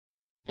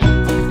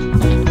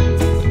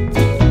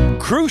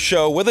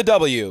Crushow with a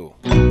W.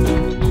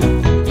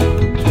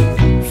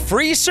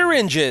 Free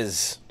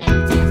syringes.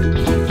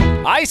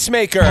 Ice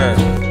maker.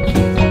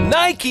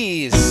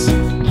 Nikes.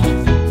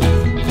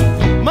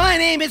 My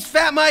name is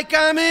Fat Mike,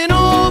 I'm an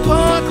old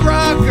punk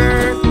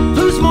rocker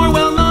who's more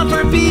well known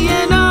for being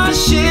a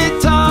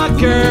shit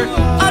talker,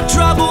 a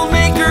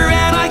troublemaker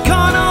and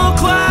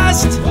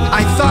iconoclast.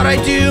 I thought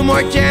I'd do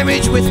more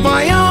damage with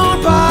my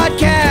own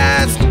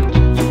podcast.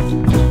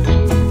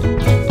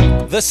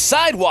 The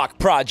Sidewalk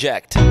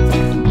Project.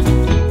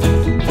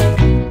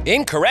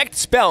 Incorrect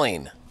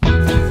spelling.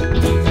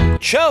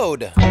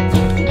 Chode.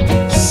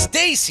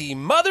 Stacy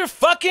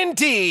motherfucking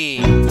D.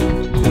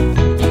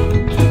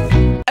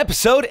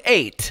 Episode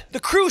 8. The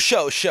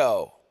Crushow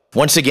Show.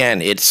 Once again,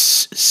 it's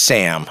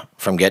Sam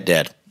from Get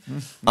Dead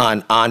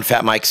on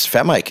Fat Mike's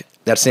Fat Mike.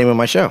 That's the name of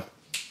my show.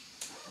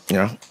 You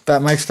know,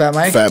 Fat Mike's Fat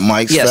Mike. Fat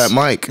Mike's yes. Fat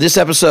Mike. This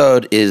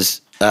episode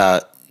is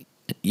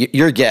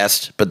your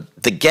guest,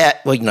 but the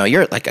get well, you know,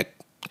 you're like a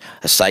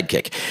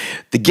sidekick.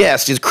 The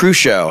guest is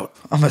Crushow.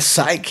 I'm a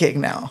sidekick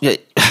now. Yeah,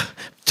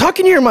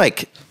 talking to your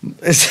mic. You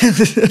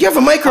have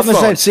a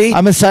microphone. See,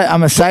 I'm a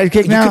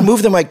sidekick now. You can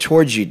move the mic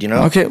towards you. Do you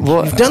know? Okay,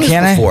 well, you've done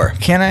this before.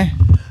 Can I?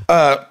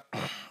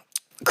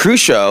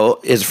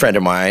 Crushow is a friend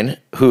of mine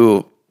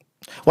who.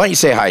 Why don't you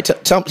say hi?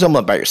 Tell them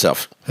about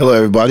yourself. Hello,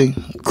 everybody.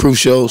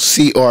 Crushow,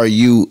 Crushow.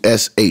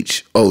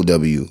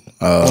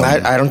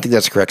 I don't think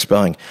that's the correct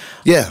spelling.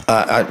 Yeah,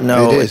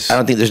 no, it is. I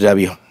don't think there's a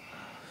W.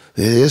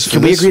 It is.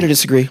 Can we agree to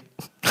disagree?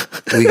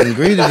 We can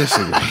agree to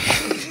disagree.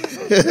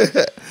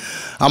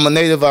 I'm a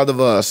native out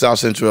of South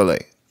Central LA.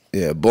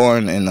 Yeah,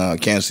 born in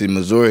Kansas City,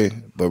 Missouri,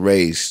 but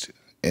raised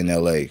in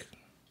LA.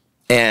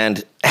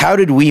 And how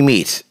did we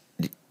meet?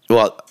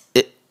 Well,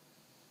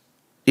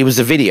 it was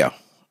a video.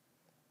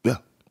 Yeah.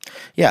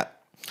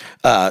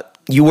 Yeah.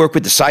 You work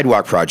with the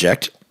Sidewalk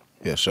Project.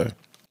 Yes, sir.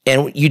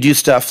 And you do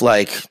stuff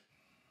like...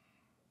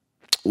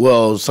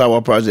 Well,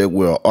 Sidewalk Project,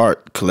 we're an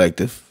art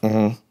collective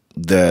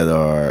that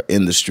are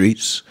in the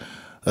streets.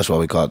 That's why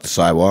we call it the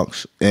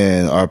Sidewalks.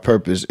 And our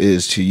purpose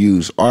is to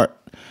use art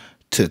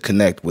to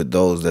connect with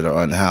those that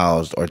are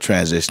unhoused or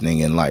transitioning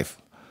in life.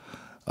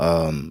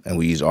 And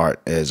we use art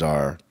as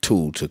our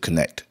tool to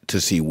connect, to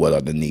see what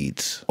are the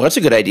needs. Well, that's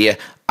a good idea.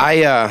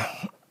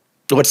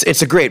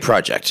 It's a great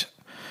project.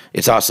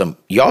 It's awesome.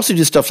 You also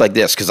do stuff like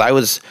this,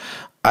 because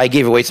I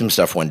gave away some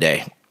stuff one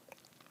day.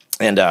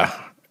 And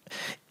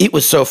it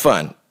was so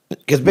fun.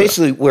 Because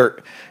basically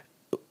we're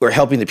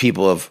helping the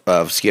people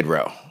of Skid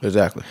Row.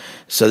 Exactly.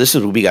 So this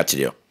is what we got to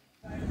do.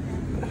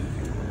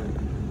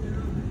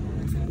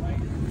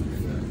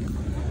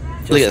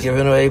 Just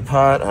giving away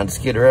pot on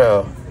Skid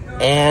Row.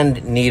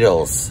 And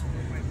needles.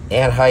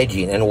 And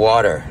hygiene. And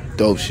water.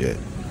 Dope shit.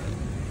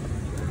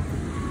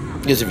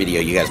 Here's a video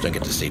you guys don't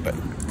get to see, but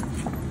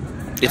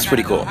it's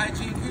pretty cool.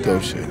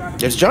 Dope shit.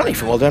 There's Johnny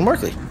from Well Done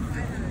Markley.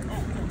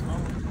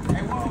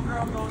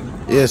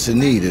 Yes,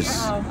 indeed.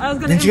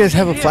 Didn't you guys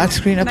have a flat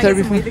screen up there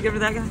before? To give to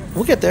that guy?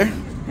 We'll get there.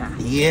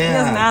 He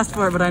hasn't asked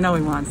for it, but I know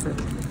he wants it.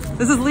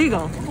 This is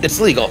legal. It's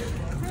legal.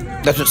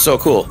 That's what's so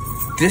cool.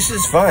 This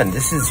is fun.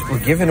 We're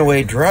giving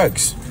away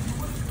drugs.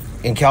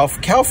 In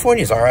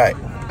California's all right.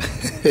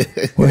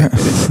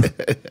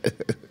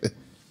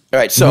 All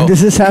right, so when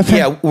does this happen?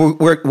 Yeah,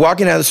 we're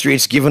walking down the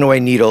streets giving away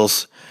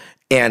needles,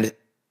 and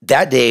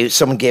that day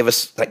someone gave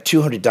us like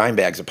 200 dime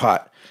bags of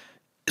pot.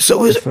 So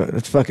it was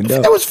That's fucking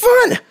dope. That was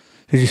fun.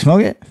 Did you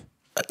smoke it?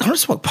 I don't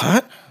smoke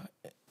pot.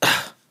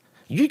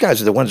 You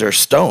guys are the ones that are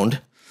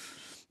stoned.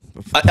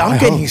 I'm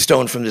getting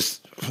stoned from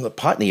the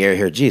pot in the air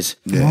here. Jeez,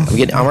 yeah.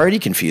 I'm already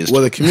confused.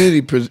 Well, the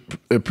community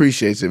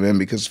appreciates it, man,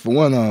 because for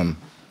one,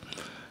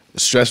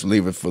 stress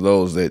reliever for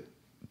those that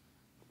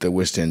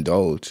wish to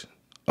indulge.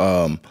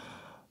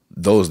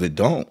 Those that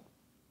don't,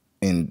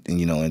 and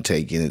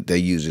take it, they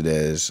use it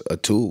as a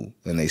tool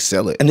and they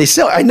sell it. And they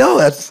sell. I know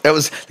that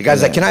was the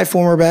guy's like, "Can I have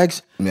 4 more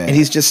bags?" Yeah. And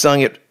he's just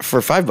selling it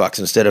for $5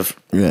 instead of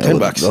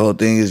 $10. The whole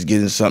thing is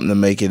getting something to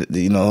make it.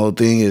 The whole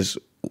thing is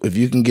if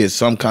you can get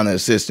some kind of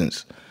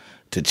assistance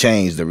to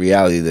change the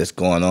reality that's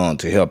going on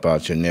to help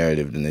out your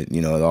narrative, then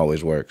it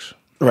always works.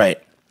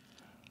 Right.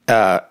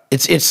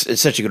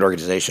 It's such a good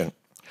organization,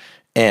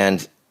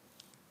 and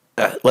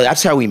well,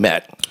 that's how we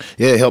met.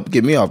 Yeah, it helped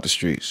get me off the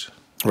streets.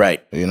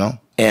 Right.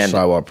 And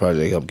Sidewalk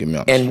Project helped get me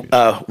off the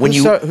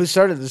streets. Who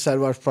started the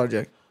Sidewalk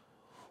Project?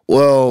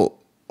 Well,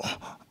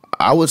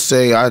 I would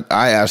say I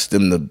asked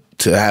them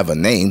to have a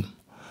name.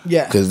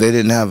 Yeah. Because they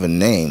didn't have a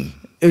name.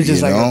 It was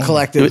just like a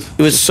collective.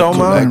 It was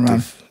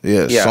Soma.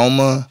 Yeah,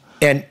 Soma.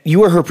 And you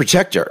were her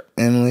protector.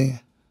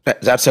 Emily.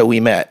 That's how we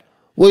met.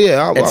 Well,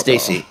 yeah. And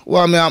Stacy.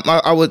 Well, I mean,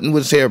 I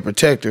wouldn't say her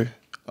protector.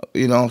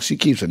 She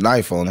keeps a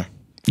knife on her.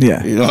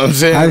 Yeah. You know what I'm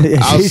saying?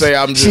 I'll say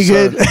I'm just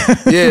good.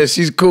 Yeah,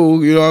 she's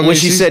cool. You know what I mean? When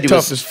she said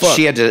tough as fuck.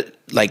 She had to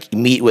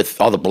meet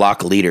with all the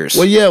block leaders.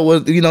 Well, yeah.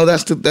 Well,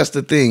 that's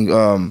the thing.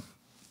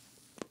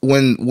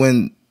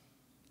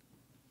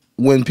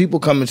 When people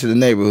come into the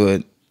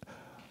neighborhood,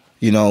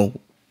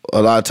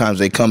 a lot of times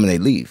they come and they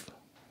leave.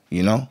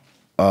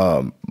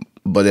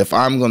 But if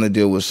I'm going to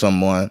deal with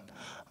someone,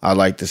 I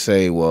like to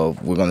say, well,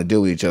 if we're going to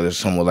deal with each other, it's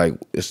somewhat like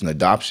it's an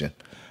adoption.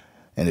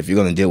 And if you're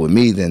going to deal with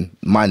me, then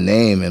my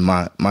name and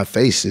my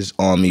face is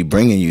on me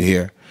bringing you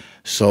here.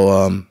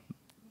 So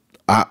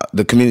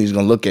the community is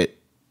going to look at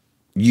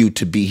you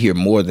to be here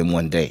more than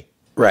one day.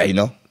 Right. You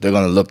know, they're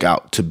going to look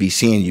out to be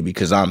seeing you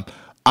because I'm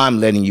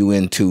letting you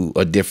into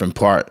a different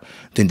part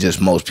than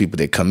just most people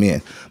that come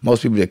in.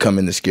 Most people that come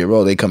into Skid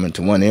Row, they come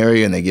into one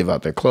area and they give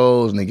out their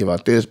clothes and they give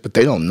out this, but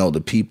they don't know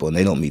the people and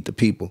they don't meet the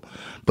people.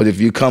 But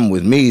if you come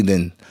with me,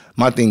 then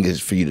my thing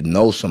is for you to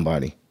know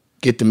somebody,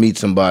 get to meet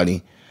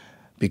somebody,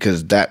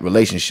 because that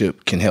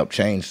relationship can help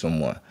change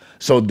someone.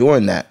 So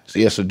during that,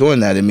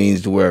 it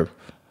means to where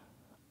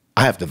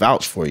I have to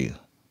vouch for you.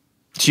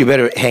 So you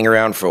better hang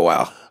around for a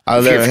while.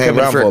 I'll let her hang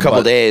around for a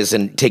couple days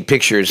and take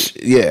pictures.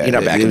 Yeah, you're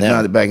not backing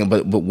down. Not backing,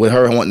 but with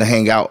her wanting to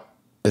hang out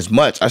as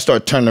much, I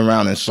started turning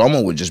around and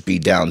someone would just be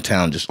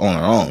downtown just on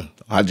her own.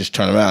 I just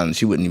turn around and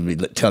she wouldn't even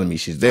be telling me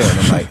she's there. And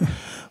I'm like,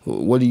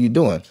 what are you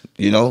doing?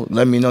 You know,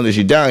 let me know that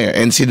you're down here.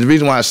 And see, the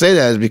reason why I say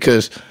that is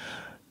because,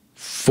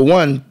 for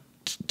one,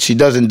 she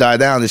doesn't die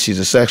down that she's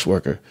a sex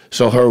worker.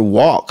 So her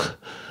walk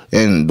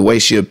and the way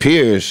she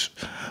appears,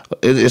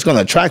 it's going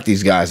to attract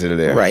these guys that are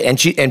there. Right.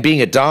 And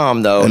being a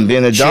dom, though, and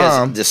being a she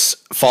dom, has this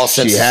false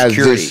sense of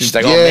security. She's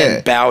like, oh,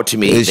 man, bow to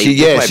me. She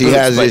has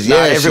this.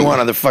 Not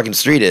everyone on the fucking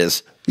street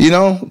is. You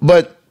know,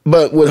 but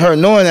with her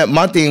knowing that,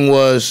 my thing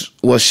was,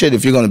 well, shit,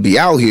 if you're going to be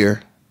out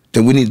here,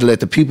 then we need to let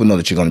the people know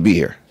that you're going to be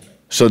here.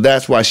 So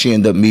that's why she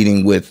ended up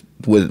meeting with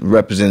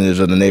representatives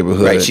of the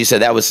neighborhood. Right. She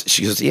said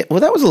she goes, yeah, well,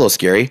 that was a little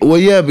scary. Well,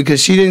 yeah,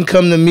 because she didn't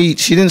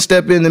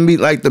step in to meet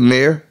like the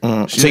mayor.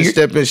 She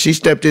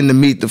stepped in to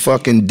meet the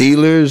fucking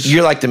dealers.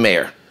 You're like the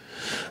mayor.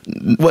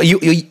 Well,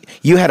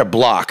 you had a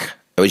block.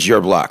 It was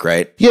your block,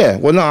 right? Yeah.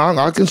 Well, no,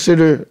 I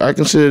consider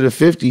the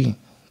 50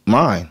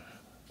 mine.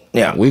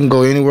 Yeah. We can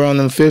go anywhere on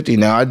them 50.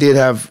 Now, I did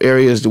have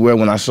areas to where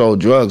when I sold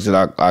drugs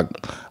that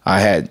I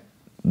had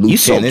You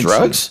sold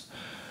drugs?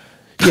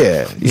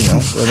 Yeah, you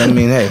know. But I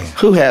mean, hey,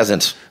 who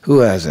hasn't? Who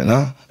hasn't?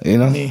 Huh? You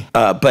know. Me.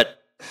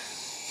 But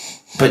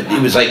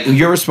it was like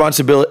your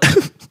responsibility.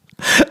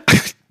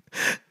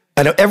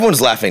 I know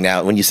everyone's laughing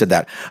now when you said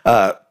that.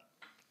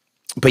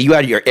 But you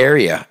had your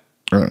area,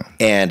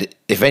 and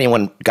if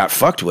anyone got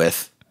fucked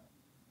with,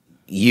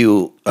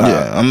 you.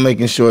 Yeah, I'm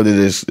making sure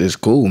that it's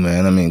cool,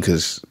 man. I mean,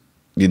 because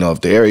you know,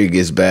 if the area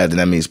gets bad, then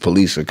that means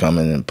police are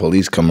coming, and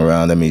police come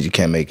around. That means you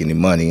can't make any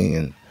money,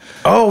 and.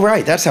 Oh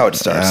right, that's how it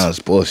starts. It's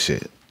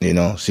bullshit. You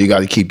know, so you got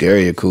to keep the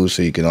area cool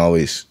so you can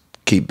always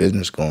keep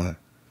business going.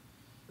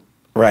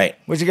 Right.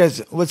 What's your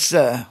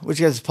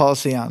guys'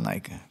 policy on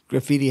like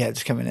graffiti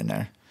heads coming in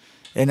there,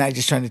 and not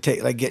just trying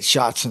to get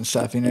shots and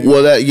stuff? You know.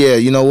 Well,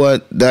 you know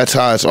what? That's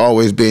how it's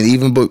always been.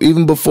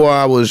 Even before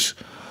I was,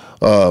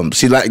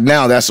 like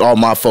now, that's all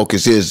my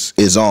focus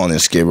is on in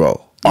Skid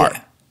Row. Art.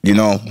 Yeah. You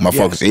know, my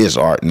focus is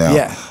art now.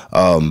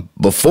 Yeah.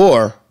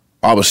 Before,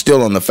 I was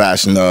still on the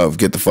fashion of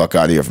get the fuck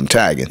out of here from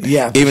tagging.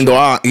 Yeah. Even though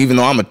I'm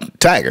a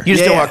tagger. You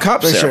just don't want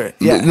cops there. Sure.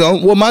 Yeah. You know,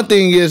 well, my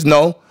thing is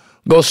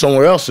go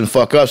somewhere else and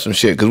fuck up some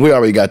shit because we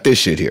already got this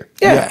shit here.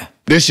 Yeah.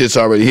 This shit's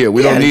already here.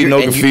 We don't need no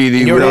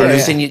graffiti.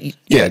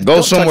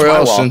 Go somewhere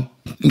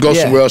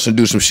else and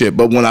do some shit.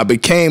 But when I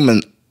became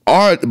when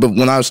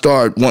I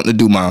started wanting to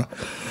do my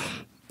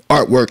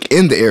artwork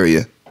in the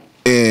area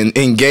and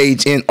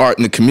engage in art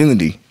in the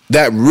community,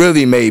 that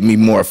really made me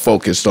more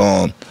focused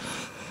on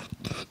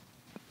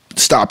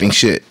stopping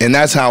shit. And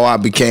that's how I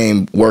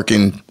became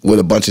working with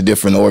a bunch of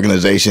different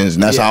organizations,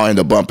 and that's how I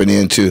ended up bumping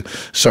into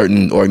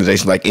certain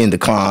organizations like In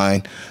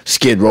Decline,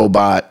 Skid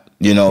Robot.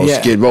 You know,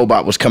 Skid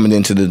Robot was coming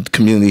into the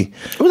community.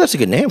 Oh, that's a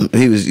good name.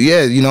 He was,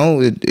 you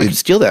know. I could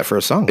steal that for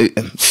a song. And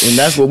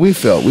that's what we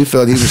felt. We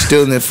felt he was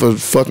stealing it for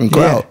fucking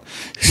clout.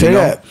 Yeah. You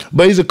know?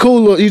 But he's a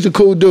cool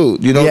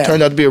dude. You know,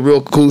 turned out to be a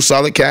real cool,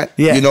 solid cat.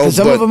 Yeah, you know.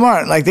 Some of them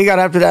aren't. Like, they got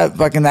after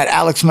that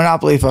Alex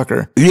Monopoly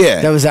fucker.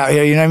 Yeah. That was out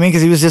here, you know what I mean?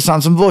 Because he was just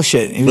on some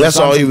bullshit. That's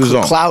all he was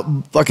on. Clout,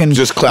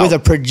 just clout. With a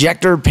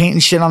projector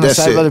painting shit on the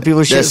side of other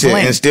people's shit. That's it.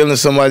 And stealing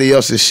somebody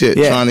else's shit,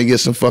 trying to get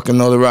some fucking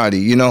notoriety,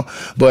 you know.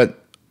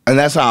 And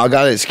that's how I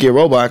got it at Skid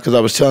Robot, because I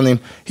was telling him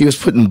he was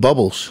putting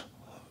bubbles,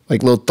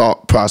 like little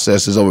thought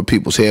processes over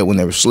people's head when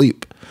they were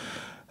asleep.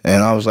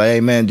 And I was like, hey,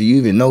 man, do you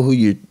even know who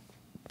you're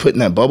putting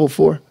that bubble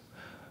for?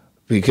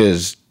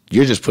 Because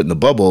you're just putting the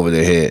bubble over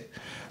their head.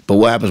 But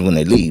what happens when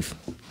they leave?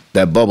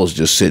 That bubble's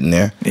just sitting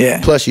there.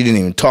 Yeah. Plus, you didn't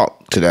even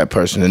talk to that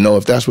person to know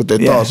if that's what their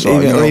thoughts are.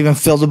 Or even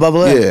fill the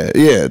bubble in.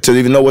 Yeah, to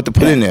even know what to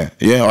put in there.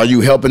 Yeah, are you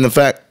helping the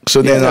fact?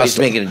 So then I was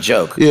making a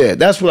joke. Yeah,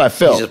 that's what I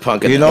felt. He's just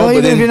punking. You know, well, but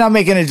even if you're not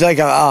making it like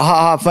a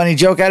ha-ha funny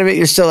joke out of it,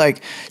 you're still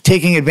like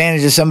taking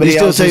advantage of somebody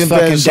else's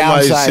fucking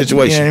downside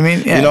situation. You know what I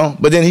mean? Yeah. You know,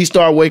 but then he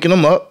started waking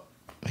them up.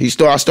 I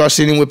start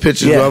sitting with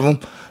pictures of him.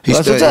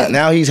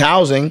 Now he's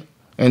housing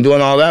and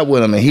doing all that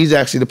with him, and he's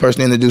actually the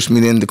person that introduced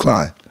me to In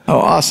Decline. Oh,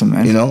 awesome,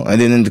 man. You know,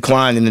 and then In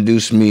Decline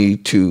introduced me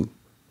to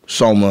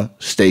Soma,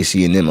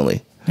 Stacy, and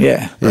Emily.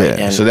 Yeah.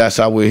 Yeah. So that's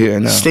how we're here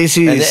now.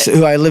 Stacy is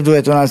who I lived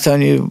with when I was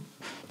telling you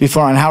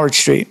before on Howard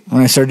Street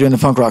when I started doing the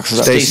punk rock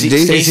stuff. Stacy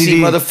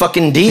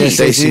motherfucking D. Yeah,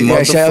 Stacy.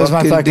 Yeah, that was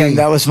my fucking. D.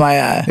 That was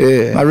my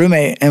my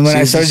roommate. And when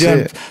I started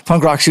doing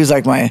punk rock, she was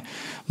like my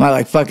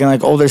like fucking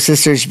like older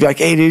sister. She'd be like,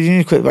 "Hey, dude, you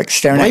need to quit like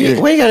staring at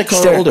your." Why you gotta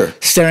call her older?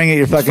 Staring at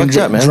your fucking Fucked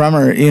up, man.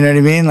 drummer. You know what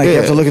I mean? Like you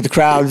have to look at the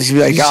crowd. She'd be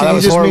like, "God, that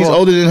was just horrible." means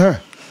older than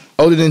her,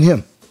 older than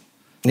him,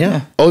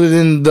 Yeah. older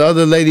than the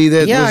other lady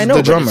that Yeah, was I know,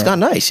 the drummer. but it's not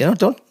nice. You know,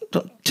 don't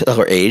tell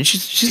her age.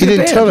 She's He in a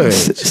didn't band. tell her age.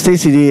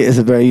 Stacy D is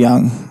a very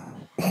young.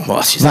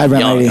 Well, she's not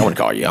Vibrant young. lady. I wouldn't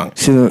call her young.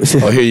 She,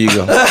 Oh, here you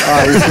go.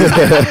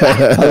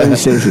 I love you,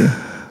 Stacy.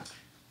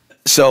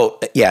 So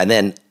yeah, and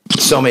then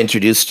Soma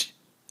introduced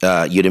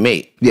you to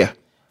me. Yeah.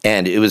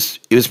 And it was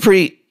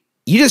pretty.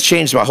 You just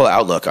changed my whole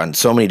outlook on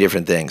so many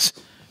different things.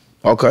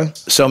 Okay.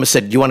 Soma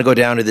said, "Do you want to go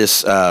down to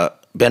this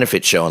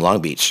benefit show in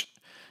Long Beach?"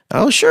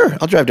 Oh, sure.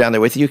 I'll drive down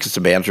there with you because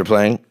the bands were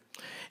playing.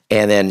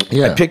 And then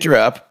I picked her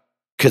up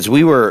because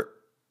we were,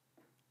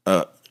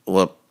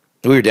 we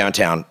were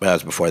downtown. That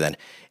was before then.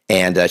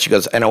 And she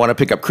goes, "And I want to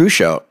pick up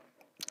Crushow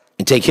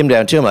and take him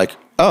down too." I'm like,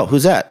 "Oh,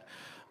 who's that?"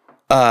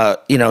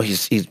 You know,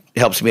 he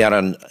helps me out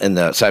in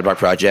the Sidewalk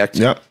Project.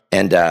 Yep.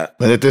 And at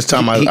this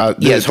time,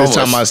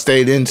 I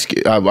stayed in.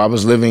 I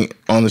was living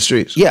on the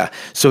streets. Yeah.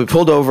 So we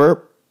pulled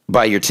over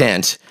by your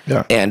tent.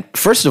 Yeah. And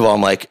first of all,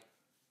 I'm like,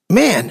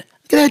 "Man,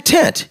 look at that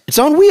tent. It's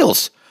on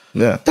wheels.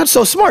 Yeah. That's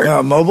so smart."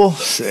 Mobile,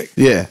 sick.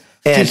 Yeah.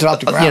 And Keeps it off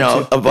the ground, you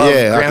know, too. above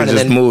Yeah, I ground, could and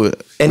just then move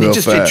it And real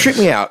it fast. tripped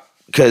me out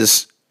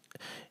because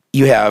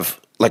you have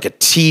like a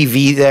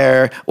TV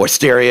there or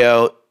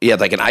stereo. You had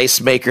like an ice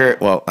maker.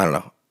 Well, I don't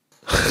know.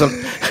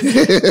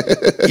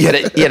 You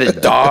had a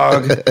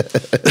dog.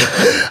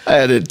 I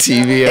had a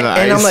TV and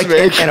an I'm ice like,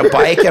 maker. and a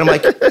bike, and I'm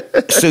like,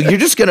 so you're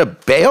just gonna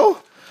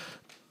bail?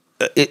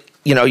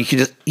 You know, you could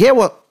just,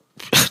 well,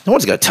 no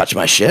one's gonna touch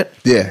my shit,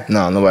 Yeah,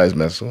 no, nobody's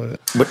messing with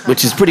it.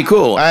 which is pretty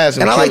cool. I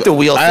like the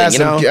wheel thing, you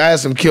know. I had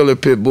some killer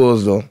pit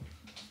bulls though.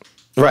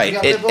 Right.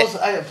 I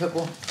got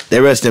Pitbull.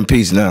 They rest in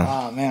peace now.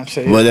 Oh man, I'm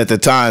serious. But at the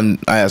time,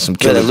 I had some Are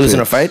killer. they losing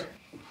a pits. fight?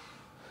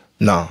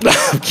 No.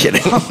 I'm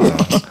kidding.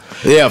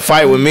 Yeah,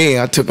 fight with me.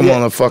 I took them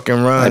on a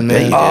fucking run,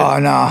 bet man. you Oh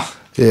no.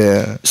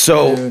 Yeah.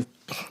 So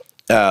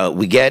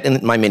we get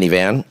in my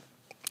minivan,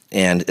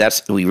 and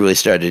we really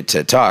started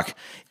to talk.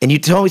 And you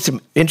told me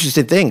some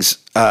interesting things.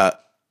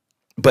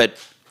 But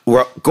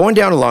we're going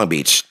down to Long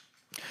Beach,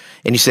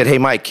 and you said, "Hey,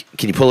 Mike,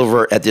 can you pull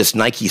over at this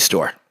Nike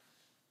store?"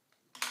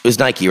 It was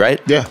Nike, right?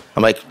 Yeah.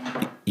 I'm like,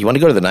 "You want to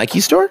go to the Nike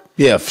store?"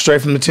 Yeah,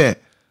 straight from the tent.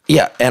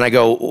 Yeah. And I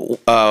go,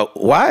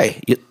 "Why?"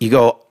 You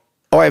go,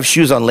 "Oh, I have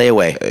shoes on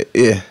layaway."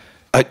 Yeah.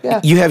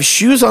 You have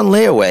shoes on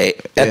layaway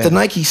at the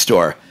Nike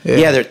store.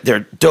 Yeah.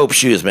 They're dope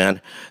shoes, man.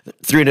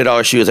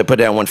 $300 shoes. I put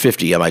down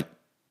 $150. I'm like,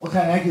 What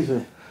kind of Nikes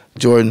were?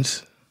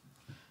 Jordans.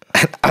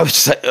 I was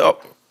just like, oh,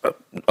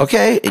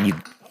 okay. And you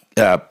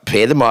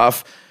pay them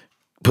off,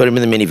 put them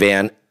in the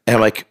minivan, and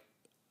I'm like,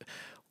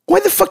 why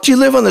the fuck do you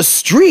live on the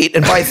street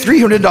and buy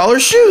 $300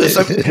 shoes?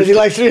 Because he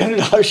likes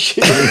 $300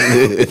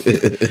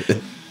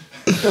 shoes.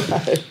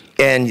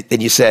 And then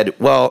you said,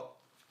 well,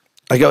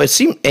 I go, it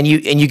seemed, and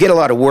you get a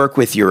lot of work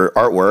with your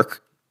artwork.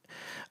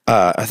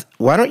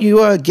 Why don't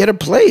you get a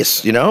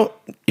place, you know,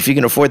 if you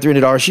can afford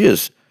 $300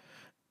 shoes?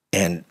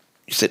 And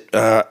you said,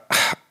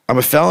 I'm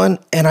a felon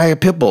and I have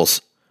pit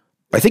bulls.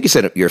 I think you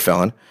said you're a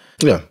felon.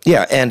 Yeah.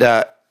 Yeah. And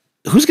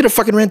who's going to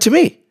fucking rent to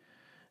me?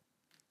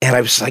 And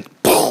I was like,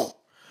 boom.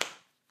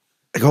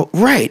 I go,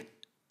 right.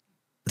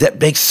 That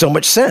makes so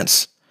much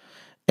sense.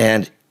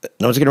 And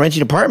no one's going to rent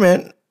you an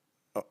apartment.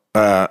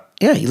 Yeah,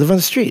 you live on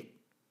the street.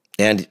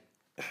 And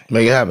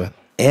Make it happen.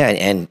 yeah,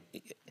 and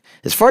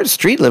as far as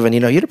street living, you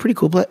know, you had a pretty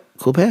cool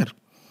pad.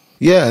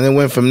 Yeah, and then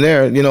went from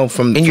there, you know,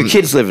 And your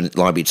kids live in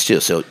Long Beach too,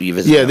 so you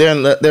visit. Yeah,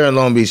 them. they're in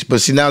Long Beach. But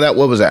see, now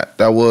what was that?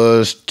 That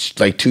was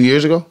like 2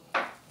 years ago?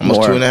 Almost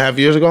More. 2.5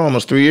 years ago?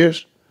 Almost 3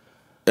 years?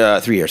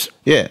 3 years.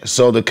 Yeah.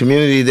 So the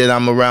community that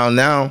I'm around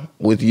now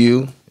with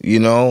you, you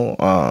know,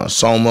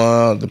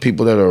 Soma, the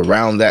people that are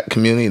around that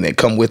community and they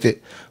come with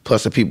it,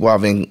 plus the people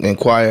I've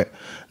inquired,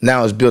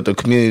 now it's built a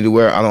community to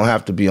where I don't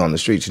have to be on the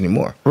streets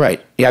anymore.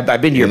 Right. Yeah,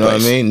 I've been to your You know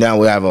place. what I mean? Now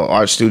we have an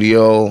art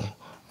studio.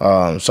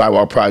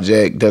 Sidewalk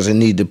Project doesn't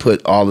need to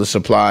put all the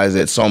supplies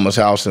at Soma's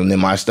house and then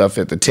my stuff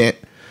at the tent.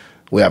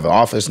 We have an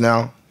office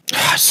now.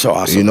 So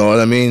awesome. You know what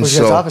I mean? Where's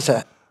your office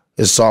at?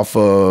 It's off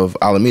of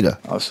Alameda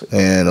Oh, sweet.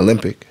 and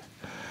Olympic.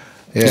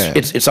 Yeah.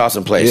 It's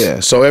awesome place. Yeah.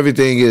 So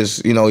everything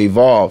is, you know,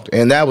 evolved.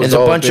 And that was There's the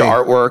a whole bunch thing.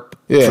 of artwork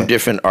from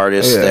different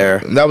artists there.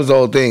 That was the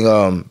whole thing.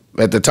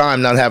 At the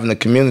time, not having the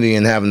community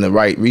and having the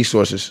right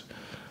resources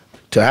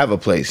to have a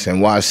place, and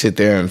why sit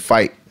there and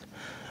fight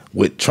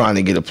with trying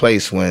to get a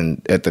place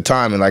when at the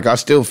time, and like I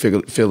still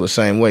feel the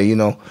same way. You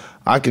know,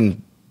 I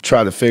can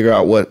try to figure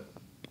out what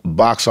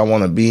box I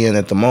want to be in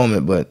at the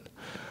moment, but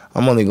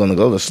I'm only going to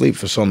go to sleep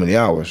for so many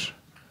hours.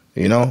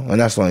 You know, and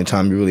that's the only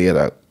time you really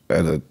at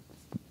a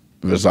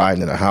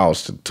residing in a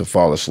house to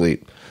fall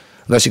asleep,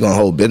 unless you're going to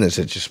hold business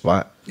at your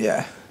spot.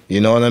 Yeah. You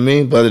know what I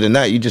mean? But other than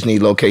that, you just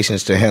need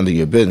locations to handle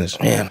your business.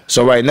 Yeah.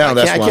 So right now,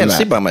 that's why I can't I'm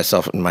sleep at. by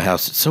myself in my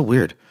house. It's so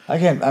weird. I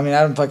can't. I mean,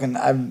 I don't fucking.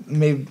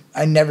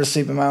 I never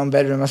sleep in my own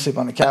bedroom. I sleep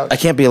on the couch. I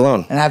can't be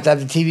alone. And I have to have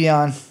the TV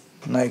on,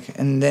 like,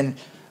 and then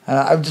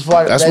I just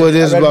watch. That's what it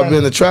is about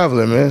being a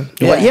traveler, man.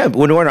 Yeah.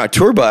 When we're on our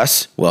tour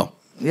bus,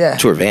 Yeah.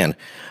 tour van,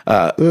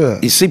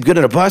 you sleep good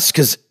in a bus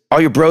because all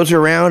your bros are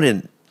around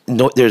and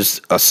there's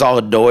a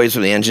solid noise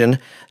from the engine.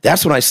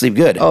 That's when I sleep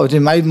good. Oh,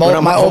 dude, my When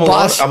I'm old home alone,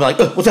 boss. I'm like,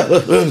 what's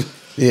up?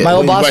 Yeah, My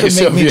old when you boss by would make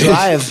yourself, me yeah.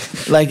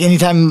 drive. Like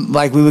anytime,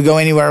 like we would go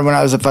anywhere when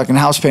I was a fucking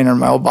house painter.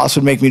 My old boss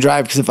would make me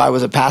drive because if I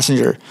was a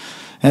passenger,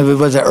 and if it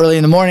was early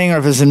in the morning or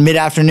if it was in mid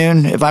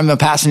afternoon, if I'm a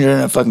passenger in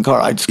a fucking car,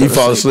 I just go You to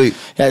fall sleep.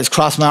 asleep. Yeah, I just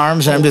cross my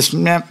arms and I'm just.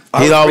 Nah.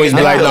 He'd always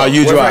be like, no,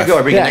 you Wherever I drive. go,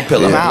 I bring Yeah. a neck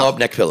pillow. Yeah. I love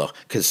neck pillow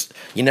because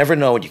you never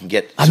know when you can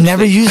get. I've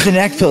never used a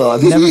neck pillow.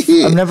 I've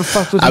never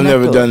fucked with. I've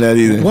never done that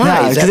either. Why?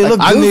 Nah, Is because that they look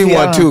I goofy. need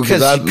one don't too know.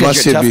 because my you're a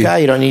shit tough be. guy.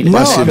 You don't need. No,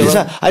 My shit be-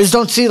 I just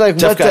don't see like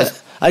Tough what guys.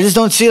 the. I just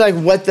don't see like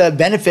what the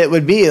benefit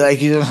would be. Like,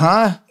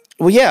 huh?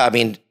 Well, yeah. I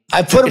mean,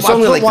 I put it's I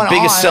only put like the one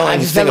biggest on, I selling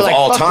just thing never, of like,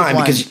 all fucked with time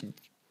one. because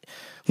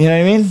You know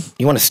what I mean?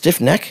 you want a stiff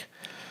neck.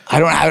 I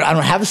don't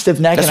have a stiff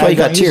neck. That's and why I you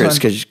got don't use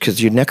tears one.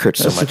 because your neck hurts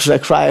so That's much.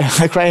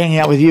 because I cry hanging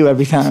out with you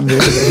every time. Dude.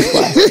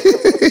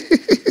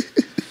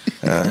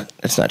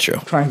 That's not true.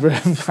 I'm crying for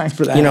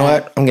that. You know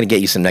what? I'm gonna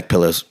get you some neck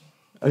pillows.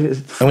 what?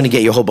 I'm gonna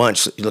get you a whole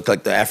bunch. You look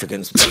like the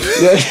Africans.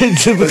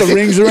 With the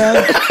rings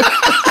around.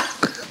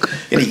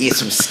 Gonna get you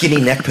some skinny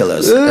neck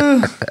pillows.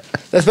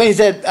 That's funny. He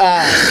said,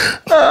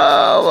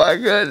 Oh my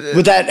goodness.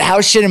 with that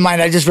house shit in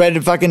mind, I just read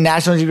a fucking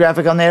National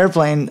Geographic on the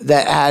airplane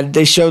that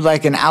they showed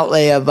like an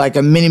outlay of like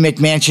a mini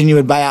McMansion you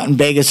would buy out in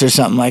Vegas or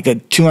something, like a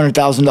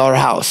 $200,000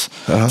 house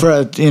for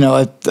a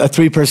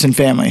 3-person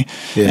family.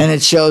 Yeah. And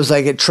it shows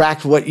like it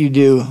tracked what you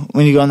do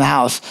when you go in the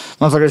house.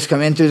 Motherfuckers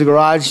come in through the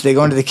garage, they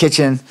go into the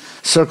kitchen,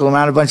 circle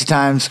around a bunch of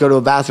times, go to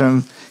a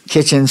bathroom,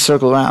 kitchen,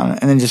 circle around,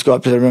 and then just go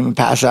up to their room and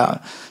pass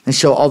out and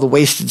show all the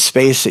wasted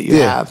space that you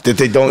have. That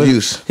they don't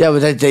use. Yeah,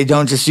 but they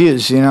don't just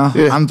use, you know?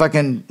 Yeah. I'm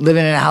fucking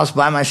living in a house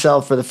by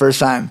myself for the first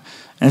time.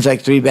 And it's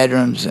like 3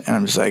 bedrooms. And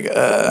I'm just like,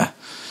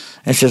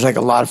 it's just like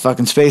a lot of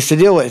fucking space to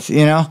deal with,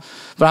 you know?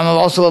 But I'm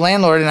also a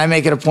landlord and I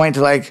make it a point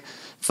to like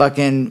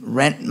fucking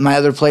rent my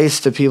other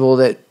place to people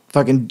that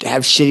fucking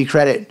have shitty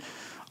credit.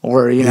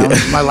 Or, you know,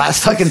 my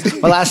last tenant was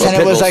like, my last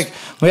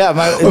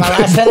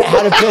tenant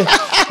had a pit.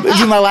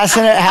 Dude, my last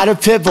tenant had a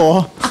pit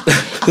bull.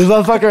 This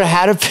motherfucker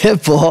had a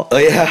pit bull. Oh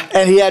yeah.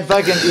 And he had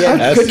fucking.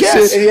 That's good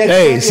guess.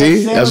 Hey,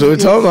 see, that's what we're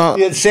talking about.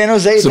 He had San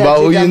Jose. It's about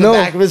tattooed who down you the know.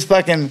 back of his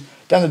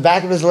down the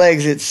back of his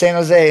legs. It's San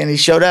Jose, and he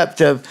showed up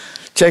to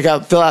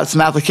fill out some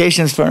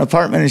applications for an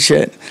apartment and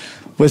shit.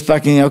 With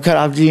fucking, cut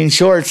off jean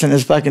shorts and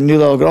his fucking new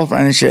little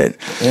girlfriend and shit.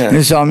 Yeah. And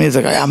he saw me. He's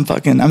like, I'm in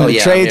the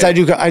trades. I'm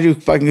here. I do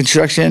fucking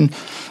construction.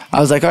 I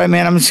was like, all right,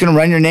 man, I'm just gonna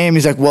run your name.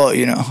 He's like, well,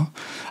 you know.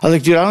 I was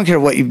like, dude, I don't care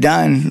what you've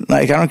done.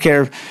 Like, I don't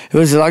care. It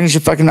was as long as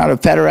you're fucking not a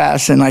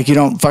pederast and like you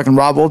don't fucking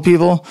rob old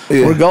people.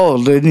 Yeah. We're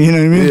gold, dude. You know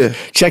what I mean? Yeah.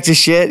 Check the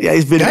shit. Yeah,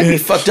 he's been. That'd be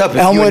fucked up if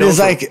you Elmwood were is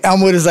known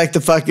Elmwood is like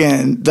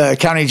the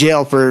county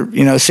jail for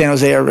San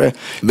Jose area.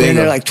 Been Bingo.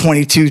 there like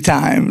 22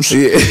 times.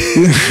 Yeah.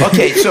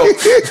 Okay, so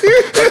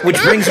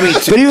which brings me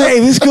But to he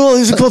was cool. He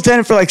was a cool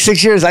tenant for like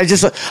 6 years. I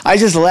just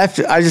left.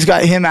 I just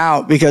got him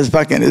out because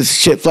fucking his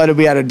shit flooded.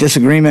 We had a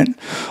disagreement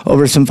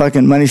over some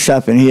fucking money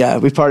stuff,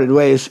 and we parted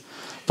ways.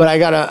 But I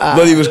got a.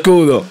 But he was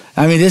cool though.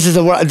 I mean, this is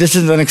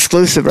an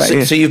exclusive right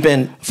here. so you've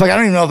been Fuck, I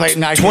don't even know if I.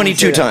 No, I can't 22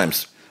 say that.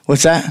 times.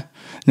 What's that?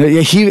 No,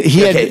 yeah, he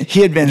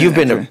had been. You've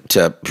been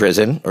to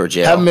prison or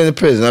jail. I haven't been in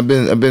prison. I've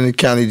been in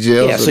county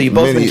jail. Yeah, so you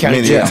both been in county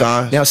many jail.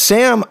 times. Now,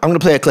 Sam, I'm going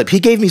to play a clip.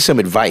 He gave me some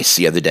advice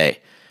the other day,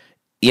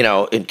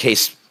 in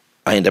case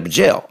I end up in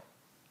jail.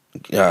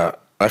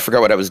 I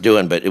forgot what I was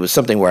doing, but it was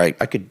something where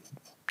I could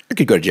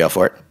go to jail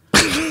for it.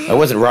 I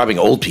wasn't robbing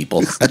old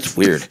people. That's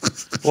weird.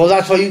 Well,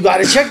 that's why you got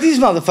to check these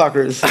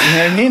motherfuckers. You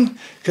know what I mean?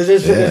 Because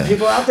there's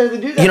people out there that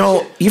do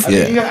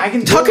that. I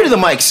can Talking to the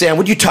mic, Sam.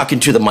 What are you talking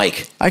to the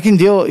mic? I can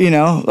deal,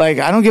 like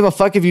I don't give a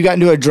fuck if you got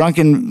into a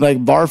drunken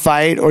like bar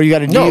fight or you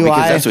got a DUI No,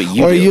 because that's what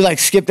you or do. you like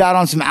skipped out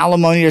on some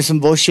alimony or some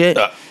bullshit.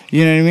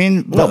 You know what I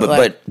mean? No,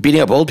 but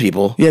beating up old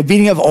people. Yeah,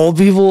 beating up old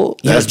people.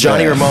 That's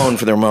Johnny bad. Ramone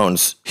for the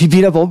Ramones. He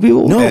beat up old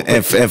people. No,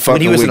 And fucking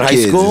when he was with in high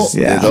kids school, is-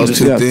 yeah, those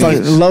two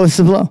things. Lowest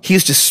of low. he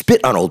used to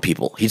spit on old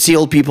people. He'd see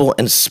old people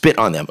and spit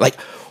on them. Like,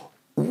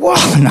 wow,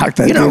 Knock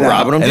that you're not dude out.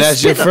 robbing them. And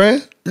just that's your spit on-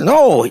 friend?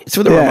 No, it's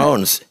for the Yeah.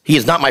 Ramones. He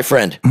is not my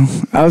friend.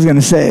 I was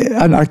gonna say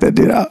I knocked that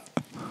dude out.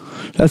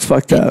 That's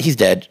fucked up. He's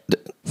dead.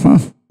 The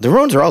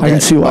Ramones are all I dead.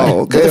 can see why.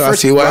 Oh, They're the okay, I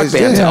first see why rock he's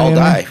band to dead. all Yeah.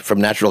 die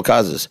from natural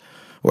causes.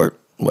 Or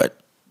what?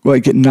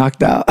 What, getting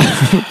knocked out?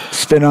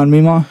 Spit on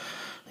me, Ma?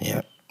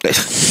 Yeah.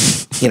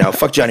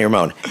 Fuck Johnny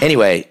Ramone.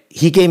 Anyway,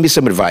 he gave me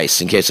some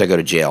advice in case I go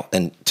to jail.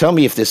 And tell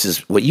me if this is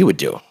what you would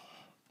do.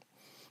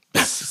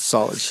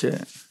 Solid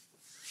shit.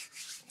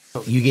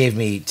 You gave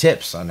me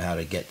tips on how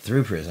to get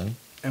through prison.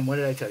 And what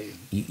did I tell you?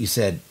 You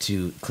said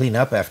to clean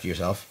up after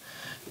yourself.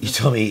 You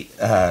told me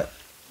Well,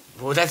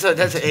 that's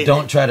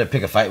don't try to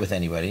pick a fight with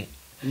anybody.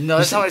 No,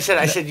 that's not what I said.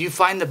 I said you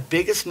find the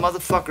biggest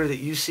motherfucker that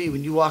you see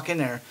when you walk in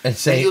there, And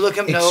say, you look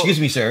him. No, "Excuse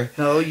me, sir."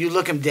 No, you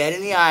look him dead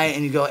in the eye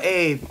and you go,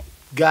 "Hey,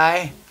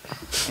 guy,"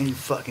 and you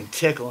fucking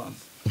tickle him.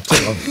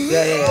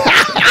 Yeah.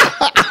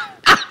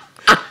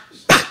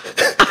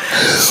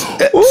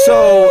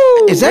 So,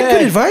 is that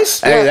good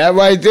advice? Hey, that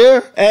right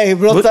there. Hey,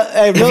 Have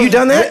you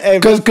done that? Hey,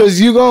 Because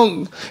you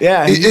gon'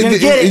 Yeah, you're gonna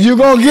get it. You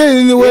gonna get it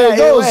in the way Yeah, it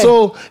goes. yeah,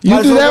 So you Might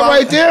as do well that walk-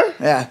 right there.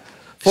 Yeah.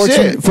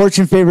 Shit.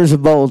 Fortune favors the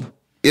bold.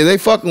 Yeah, they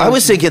fucking. I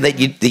was thinking that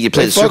you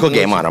play the circle fucking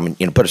game with on them,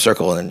 and put a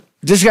circle in.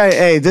 This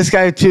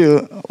guy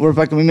too.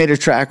 We made a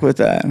track with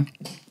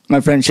my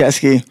friend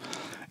Chesky,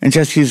 and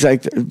Chesky's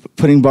like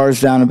putting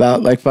bars down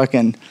about like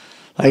fucking.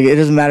 Like, it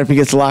doesn't matter if he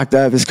gets locked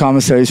up, his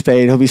commissary's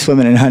paid, he'll be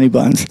swimming in honey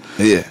buns.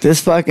 Yeah.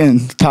 This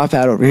fucking top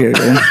hat over here,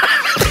 dude.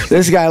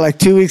 This guy, like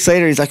 2 weeks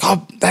later, he's like,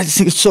 oh, I just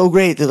think it's so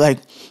great that, like,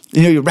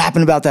 you know, you're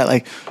rapping about that,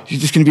 like, you're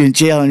just gonna be in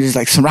jail and you're just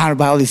like surrounded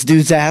by all these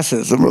dudes'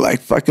 asses. And we're like,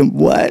 fucking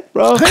what,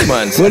 bro? Honey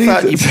buns. What I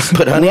thought you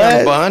put honey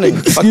on a bun and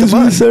fuck the Excuse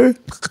bun. me, sir?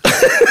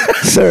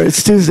 Sir,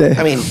 it's Tuesday.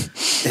 I mean,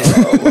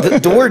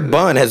 the word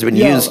bun has been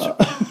used,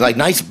 like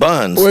nice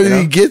buns. Where you did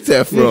know? he get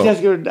that from?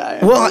 Just gonna die.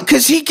 Well,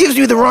 because he gives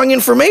you the wrong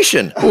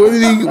information. Where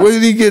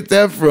did he get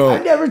that I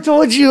from? never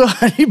told you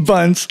honey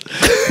buns.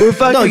 We're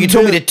fucking No, you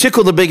told me to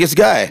tickle the biggest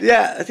guy.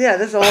 Yeah,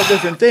 that's a whole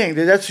different thing,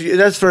 dude.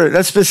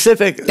 That's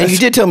specific. And you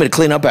did tell me to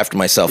clean up after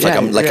myself, like Yeah,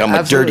 I'm a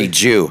absolutely. dirty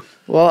Jew.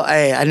 Well,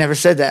 I never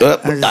said that.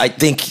 I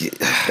think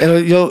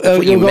You'll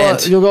what you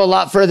meant. go a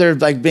lot further,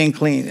 like being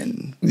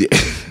clean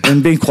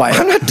and being quiet.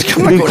 I'm not Being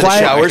going to quiet.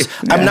 showers.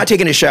 Yeah. I'm not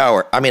taking a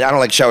shower. I mean, I don't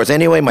like showers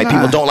anyway. My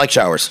people don't like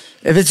showers.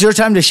 If it's your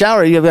time to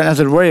shower, you have got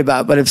nothing to worry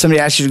about. But if somebody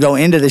asks you to go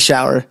into the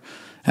shower,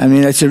 I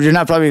mean, you're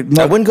not probably.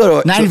 I wouldn't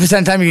go to 90% of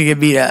the time you can get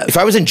beat up. If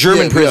I was in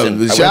German prison,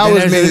 the I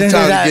would- showers made it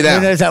time to get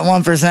out. There's that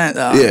 1%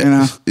 though. Yeah, You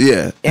know,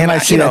 yeah. you And might I-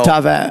 see you that know-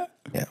 top hat.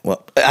 Yeah,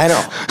 well, I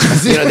know.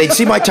 You know, they'd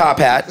see my top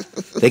hat.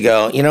 They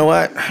go, you know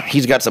what?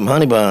 He's got some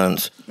honey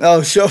buns.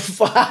 Oh, so see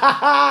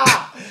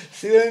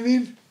what I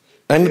mean?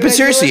 I mean, but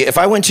seriously, if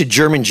I went to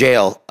German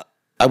jail,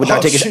 I would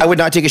not shit. I would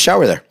not take a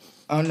shower there.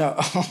 Oh no.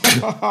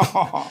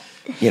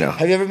 You know.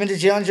 Have you ever been to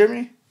jail in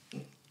Germany?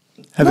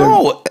 Have you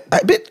No,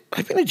 I've been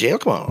to jail.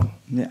 Come on,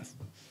 ever-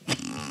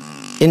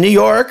 in New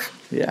York.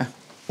 Yeah.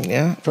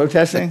 Yeah,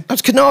 Protesting? I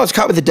was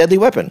caught with a deadly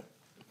weapon.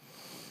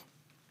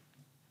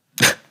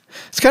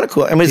 It's kind of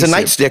cool. I mean, it's a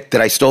nightstick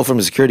that I stole from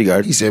a security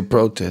guard. He said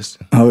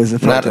protesting. Oh, is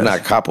it Not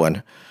protest? a cop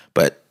one,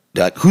 but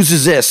whose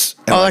is this?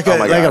 And Oh, I'm like a-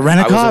 my like a God,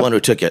 rent-a-cop? I was the one who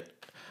took it.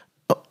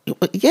 Oh,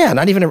 yeah,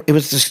 not even. It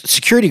was the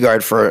security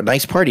guard for a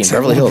nice party in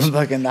Beverly Hills.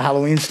 Like in the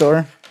Halloween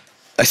store?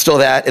 I stole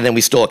that, and then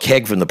we stole a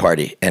keg from the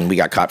party, and we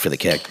got caught for the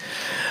keg.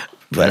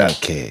 But A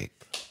keg.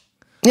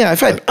 yeah,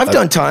 I've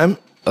done time.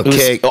 A It was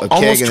keg. A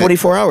almost keg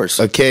 24 hours.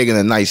 A keg and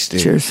a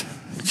nightstick. Cheers.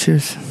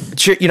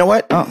 Cheers. You know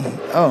what?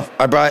 Oh.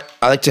 I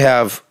like to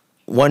have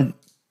one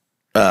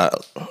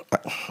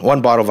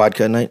bottle of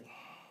vodka a night.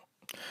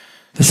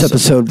 This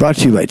episode brought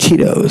to you by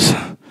Tito's.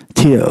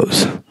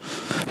 Tito's.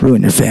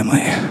 Ruin your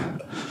family.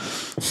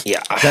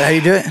 Yeah. Is that how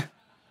you do it?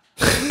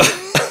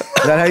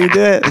 Is that how you do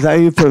it? Is that how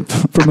you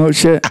promote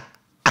shit?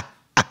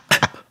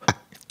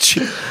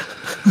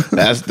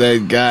 That's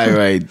that guy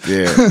right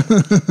there.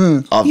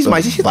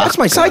 That's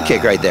my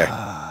sidekick right there.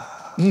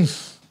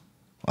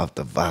 Off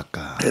the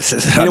vodka. This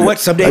is You know what?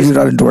 Some I days, do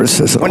not endorse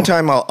this at one all.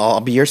 time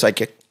I'll be your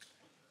sidekick.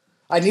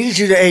 I needed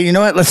you to, hey, you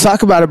know what? Let's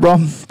talk about it, bro.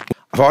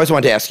 I've always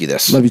wanted to ask you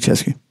this. Love you,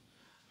 Chesky.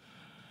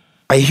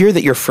 I hear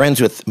that you're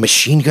friends with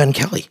Machine Gun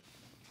Kelly.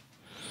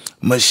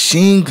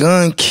 Machine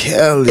Gun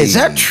Kelly. Is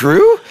that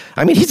true?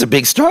 I mean, he's a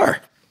big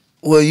star.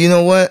 Well, you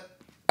know what?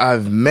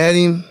 I've met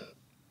him.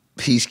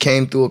 He's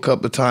came through a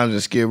couple of times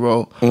in Skid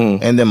Row.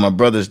 And then my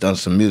brother's done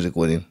some music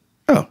with him.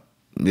 Oh,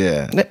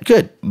 Yeah.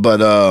 good. But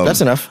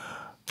That's enough.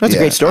 That's a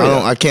yeah, great story.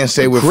 though. I can't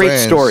say we're Great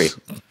friends. story.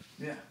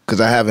 Because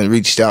I haven't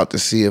reached out to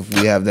see if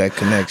we have that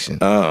connection.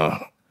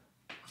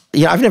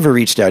 Yeah, I've never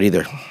reached out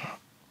either.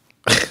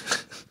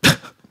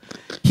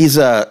 He's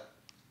okay.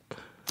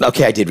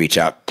 I did reach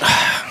out.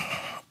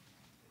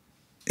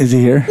 Is he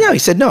here? Yeah, he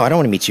said no. I don't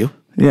want to meet you.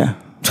 Yeah.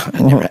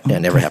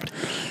 Never happened.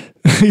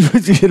 You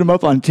hit him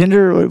up on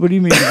Tinder? What do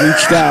you mean you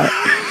reached out?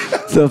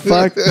 The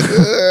fuck?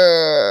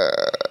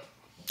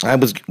 I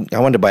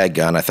wanted to buy a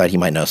gun. I thought he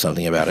might know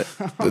something about it.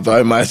 I thought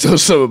I might know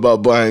something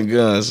about buying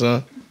guns,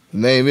 huh?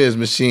 Name is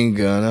Machine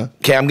Gun, huh?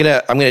 Okay,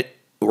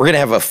 we're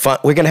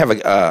gonna have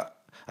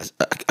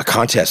a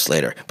contest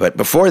later. But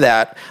before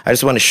that, I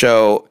just want to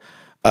show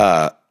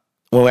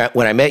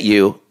when I met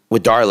you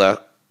with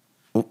Darla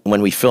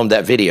when we filmed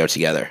that video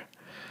together.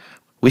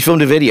 We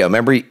filmed a video.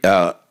 Remember,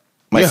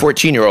 my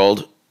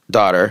 14-year-old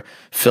daughter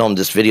filmed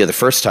this video the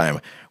first time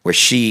where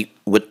she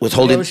was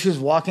holding. She was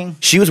walking.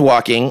 She was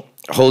walking,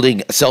 holding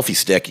a selfie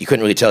stick. You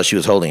couldn't really tell she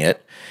was holding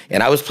it.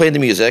 And I was playing the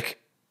music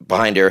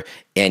behind her,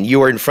 and you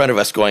were in front of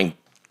us going,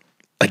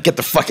 like, get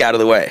the fuck out of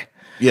the way.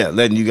 Yeah,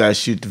 letting you guys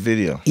shoot the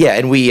video. Yeah,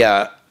 and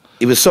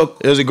it was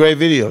It was a great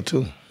video,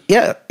 too.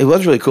 Yeah, it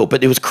was really cool,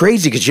 but it was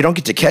crazy because you don't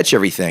get to catch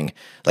everything.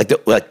 Like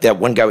that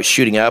one guy was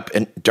shooting up,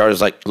 and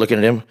Dara's like looking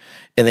at him,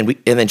 and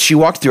then she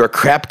walked through a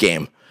crap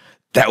game.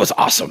 That was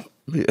awesome.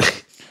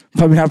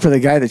 Probably not for the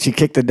guy that she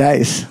kicked the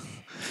dice.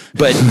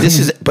 But this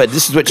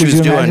is what she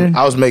was doing. imagine?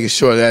 I was making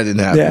sure that didn't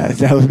happen. Yeah,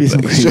 that would be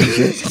some crazy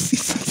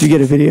shit. Did you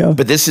get a video?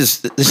 But this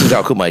is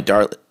how cool my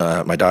daughter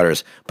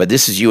is. But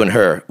this is you and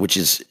her, which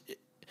is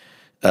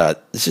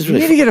this is You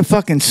really. need to get a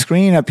fucking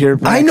screen up here.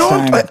 I next know.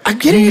 time. I'm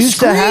getting You a used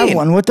to have screen.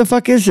 one. What the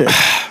fuck is it?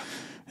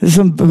 Is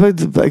some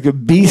like a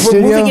B We're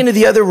studio? moving into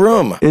the other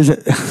room. Is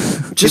it?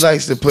 She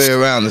likes to play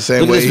around the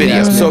same Look at way this he video.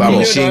 asked me So about cool.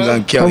 Machine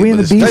Gun Kelly. Are we in but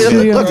the it's B different.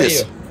 studio? Look at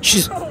this.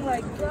 She's.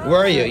 Where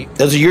are you?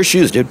 Those are your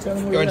shoes, dude.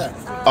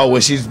 Oh,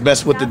 when she's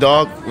messed with the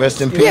dog, rest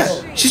in peace.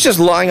 Yeah, she's just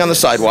lying on the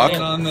sidewalk,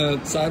 On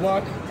the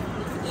sidewalk?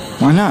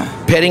 Why not?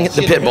 petting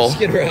the pit bull,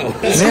 Skid Row.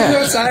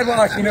 Yeah.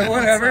 Sidewalk,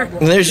 whatever.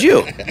 and there's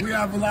you.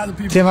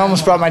 Tim, I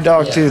almost brought my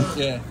dog too.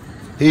 Yeah.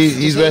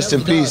 He's rest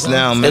in peace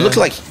now, man. It looked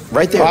like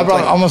right there. I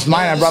brought like- almost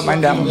mine. I brought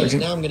mine down.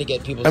 Now I'm gonna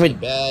get people. I mean,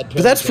 but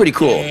that's pretty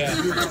cool.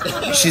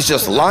 She's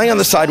just lying on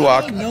the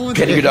sidewalk,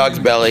 petting your dog's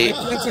belly.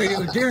 That's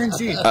a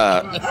guarantee.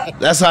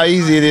 That's how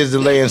easy it is to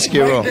lay in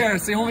Skid Row. Right there,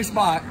 it's the only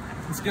spot.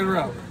 Skid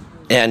Row.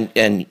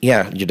 And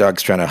yeah, your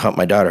dog's trying to hump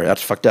my daughter.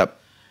 That's fucked up.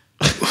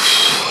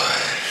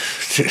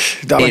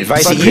 Dog, Hey,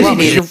 advice fuck you you didn't up.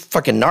 need, you're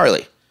fucking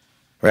gnarly,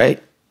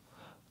 right?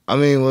 I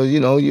mean, well,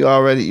 you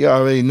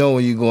already know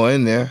when you go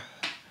in there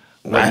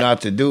what Right.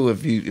 not to do.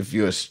 If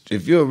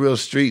you're a real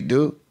street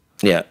dude,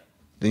 Yeah.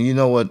 then you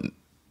know what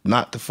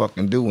not to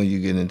fucking do when you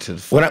get into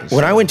the.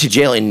 When I went to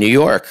jail in New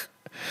York,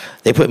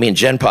 they put me in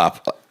Gen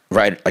Pop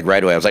right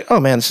away. I was like, oh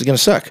man, this is gonna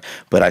suck.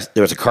 But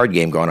there was a card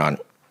game going on,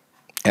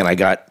 and I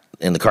got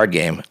in the card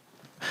game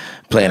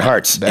playing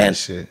hearts, Bad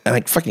shit. and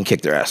I fucking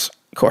kicked their ass.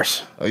 Of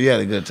course, Oh, you had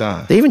a good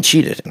time. they even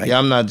cheated. And Yeah,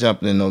 I'm not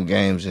jumping in no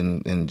games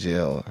in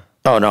jail.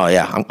 oh no,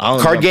 yeah, I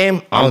don't card jump-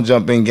 game. I don't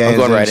jump in games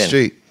going in right the in.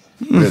 street.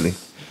 Really,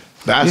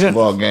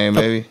 basketball game,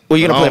 maybe. Well,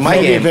 you're gonna play my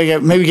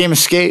game. Maybe game of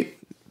skate.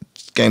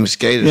 Game of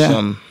skate or Yeah.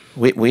 something.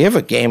 We have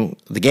a game.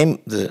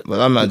 But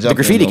I'm not the jumping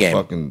graffiti in no game.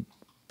 fucking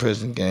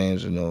prison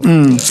games or no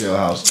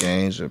jailhouse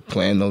games or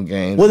playing no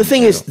games. Well, the in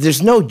thing is, jail.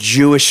 there's no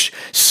Jewish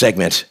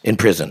segment in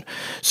prison,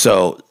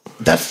 so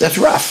that's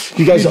rough.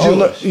 You guys own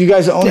the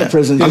Yeah.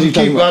 prison. You What are you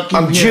talking keep- about?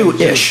 I'm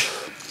Jewish,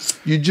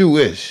 You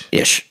Jewish.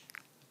 ish.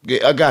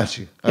 Yeah, I got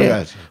you. I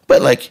got you.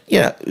 But like,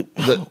 yeah,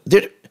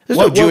 there's no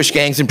what- Jewish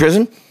gangs in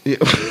prison. Yeah.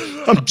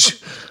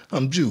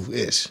 I'm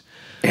Jewish.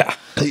 Yeah.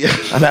 Yeah.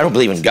 I mean, I don't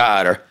believe in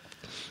God or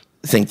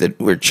think that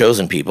we're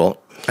chosen people.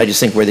 I just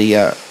think we're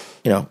the,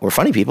 we're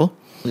funny people.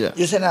 Yeah.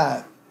 Isn't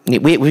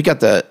We got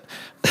the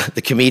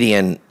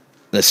comedian,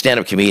 the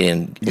stand-up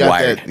comedian got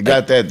wired. that- you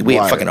got that We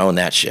wired. fucking own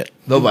that shit.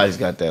 Nobody's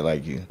got that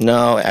like you.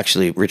 No,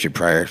 actually, Richard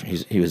Pryor,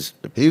 he was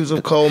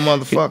A cold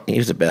motherfucker. he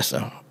was the best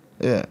though.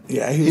 Yeah.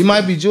 Yeah, He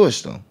might be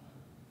Jewish though.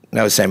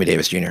 That was Sammy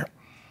Davis Jr.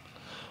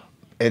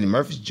 Eddie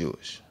Murphy's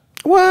Jewish.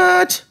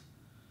 What?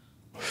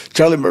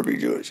 Charlie Murphy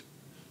Jewish?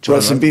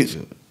 Rest in peace.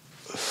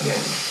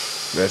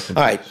 Rest in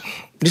All right,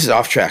 this is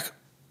off track.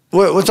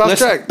 What's off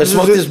track? Let's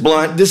smoke this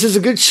blunt. This is a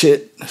good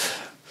shit.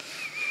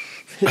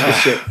 Hit this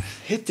shit.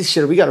 Hit this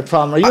shit. Or we got a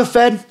problem. Are you a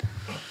Fed?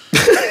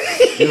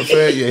 You're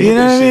fair, yeah, You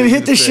know what I mean?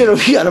 Hit this shit. Or Or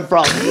we got a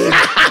problem.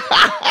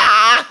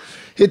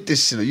 hit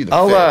this shit. Or you the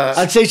I'll, fed.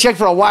 I'd say check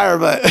for a wire,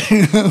 but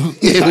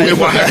Yeah,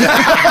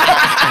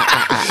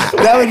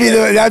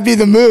 that'd be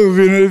the move.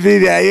 You know what I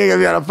mean? Yeah, you're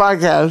gonna be on a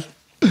podcast.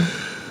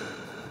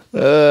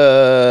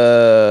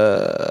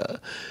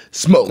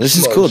 Smoke. This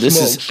is smoke, cool.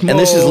 smoke, And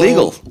this is smoke.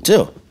 legal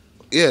too.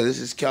 Yeah, this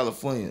is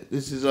California.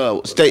 This is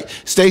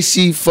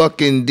Stacy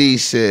fucking D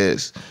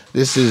says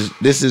this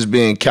is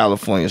being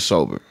California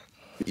sober.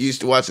 You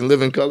used to watching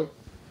Living Color?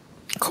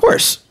 Of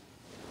course.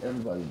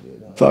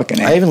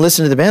 Fucking. I even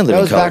listened to the band.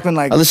 Living was Color. back when,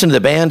 like- I listened to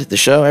the band, the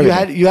show,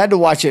 everything. You had to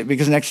watch it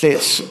because next day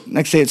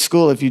at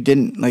school, if you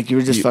didn't, like you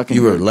were just fucking.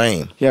 You were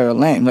lame. Yeah, you were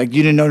lame. Like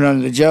you didn't know none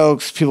of the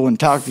jokes. People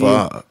wouldn't talk to you.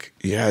 Fuck.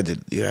 You had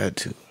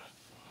to.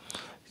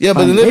 Yeah,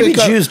 but the Maybe Living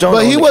Color. Jews don't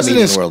But own he the wasn't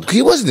in. comedian world.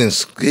 He wasn't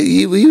in.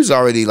 He was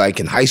already like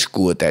in high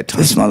school at that time.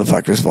 This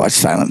motherfuckers watch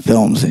silent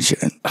films and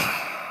shit.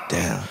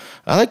 Damn.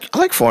 I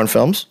like foreign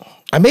films.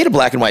 I made a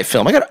black and white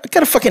film. I got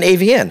a fucking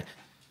AVN.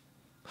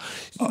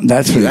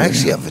 That's You what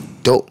actually have a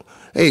dope.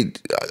 Hey,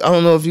 I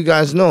don't know if you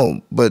guys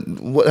know, but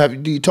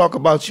do you talk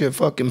about your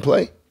fucking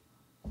play?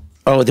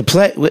 Oh, the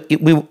play.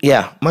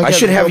 Yeah. Mike I has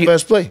should the have you.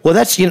 best play. Well,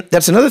 that's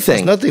another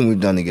thing. Nothing we've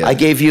done together. I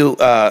gave you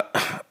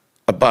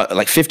about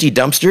like 50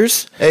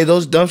 dumpsters, Hey,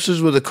 those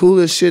dumpsters were the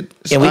coolest shit.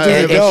 and we I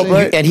ever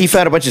seen. and he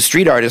found a bunch of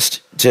street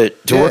artists to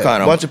work on A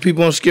them. bunch of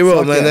people on Skid Row,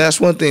 Fuck man. yeah.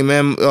 That's one thing,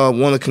 man.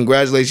 Want to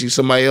congratulate you.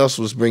 Somebody else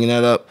was bringing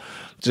that up,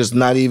 just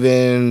not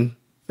even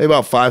maybe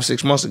about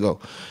 5-6 months ago.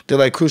 They're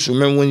like, Crushow,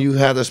 remember when you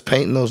had us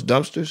painting those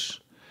dumpsters?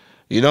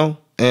 You know,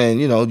 and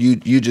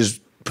you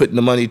just putting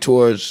the money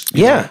towards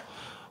Yeah.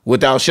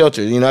 without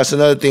shelter. That's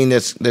another thing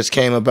that's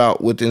came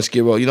about within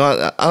Skid Row.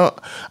 I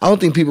don't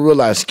think people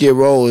realize Skid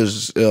Row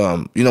is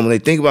when they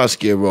think about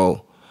Skid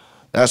Row,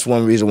 that's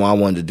one reason why I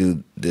wanted to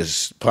do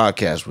this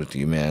podcast with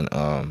you, man.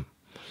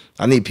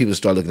 I need people to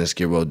start looking at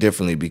Skid Row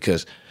differently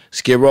because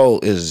Skid Row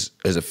is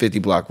a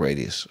 50-block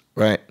radius,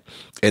 right?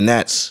 And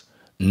that's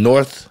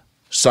north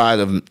side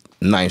of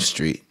 9th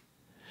Street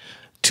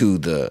to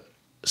the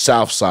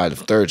south side of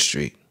 3rd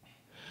Street,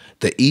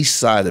 the east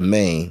side of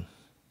Main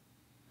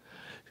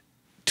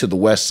to the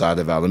west side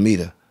of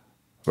Alameda,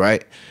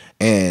 right?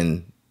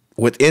 And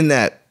within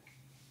that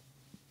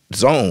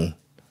zone,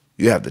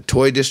 you have the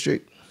toy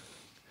district,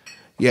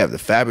 you have the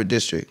fabric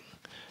district,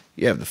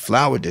 you have the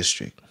flower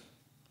district,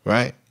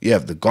 right? You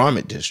have the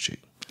garment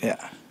district.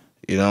 Yeah.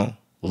 You know,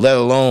 let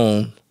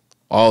alone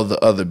all the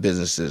other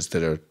businesses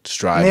that are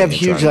striving. And they have and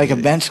huge trying to like get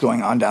it. events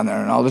going on down there,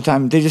 and all the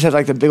time they just had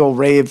like the big old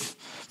rave.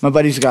 My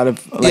buddy's got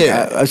some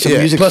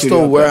music Plus studio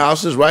the up there.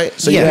 warehouses, right?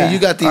 So Yeah. you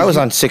got these. I was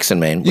on 6th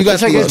and Main. You got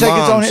It's like these it's its own.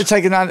 moms. It's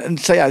like not.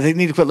 So yeah, they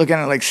need to quit looking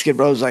at it like Skid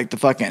Row's like the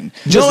fucking.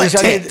 No, That's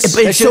it's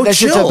just so that's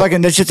just a chill.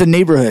 fucking. That's just a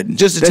neighborhood.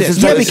 Just a That's tent.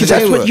 just Yeah, like- because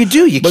that's what you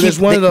do. You But keep it's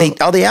one of the-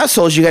 all the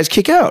assholes you guys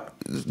kick out.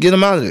 Get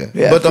them out of there.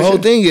 Yeah, but the for whole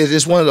sure. thing is,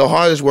 it's one of the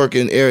hardest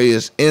working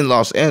areas in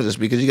Los Angeles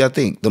because you got to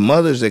think the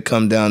mothers that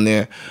come down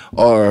there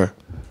are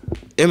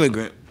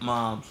immigrant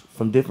moms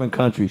from different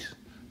countries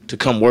to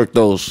come work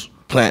those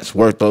plants,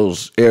 work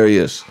those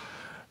areas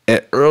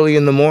at early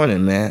in the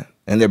morning, man.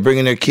 And they're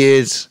bringing their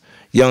kids,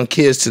 young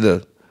kids, to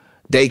the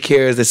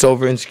daycares that's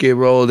over in Skid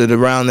Row, that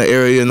around the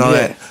area and all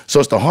Yeah. that. So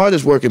it's the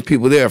hardest working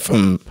people there,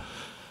 from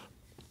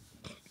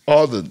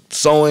all the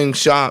sewing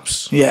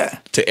shops, Yeah.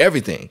 to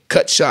everything,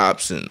 cut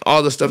shops and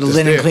all the stuff. The that's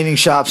linen there. cleaning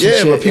shops Yeah, and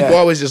shit, but people yeah.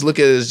 always just look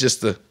at it as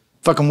just the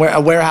fucking a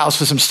warehouse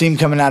with some steam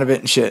coming out of it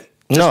and shit.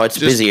 No, it's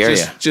a busy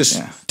area. just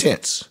Yeah.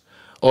 tents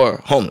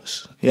or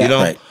homeless. Yeah. You know,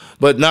 Right.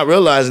 but not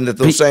realizing that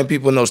those same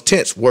people in those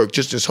tents work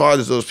just as hard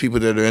as those people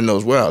that are in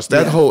those warehouses.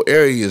 That whole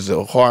area is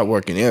a hard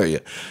working area,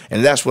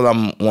 and that's what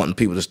I'm wanting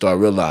people to start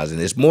realizing.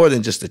 It's more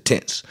than just the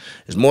tents.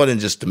 It's more than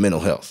just the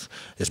mental health.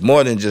 It's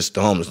more than just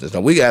the homelessness.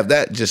 Now we have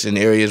that just in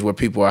areas where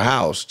people are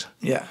housed.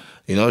 Yeah.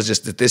 You know, it's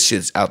just that this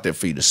shit's out there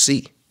for you to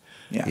see.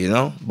 Yeah. You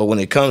know? But when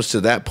it comes to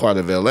that part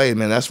of LA,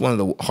 man, that's one of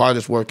the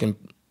hardest working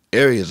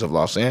areas of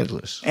Los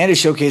Angeles. And it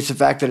showcased the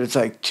fact that it's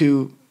like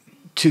two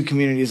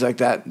communities like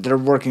that are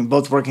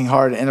both working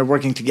hard and they're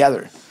working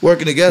together.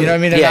 Working together. You know what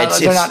I mean? Yeah,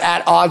 They're not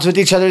at odds with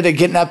each other. They're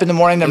getting up in the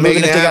morning. They're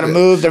moving if they got to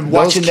move. They're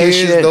watching their kids,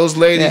 shit. Those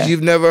ladies, Yeah.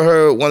 you've never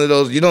heard one of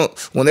those. You don't,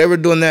 when they were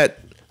doing that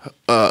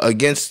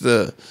against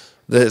the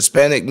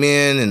Hispanic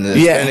men and the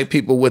Yeah. Hispanic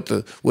people with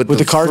the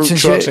carts fruit and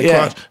trucks shit, yeah.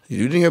 carts.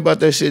 You didn't hear about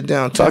that shit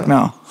downtown. Fuck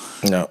no.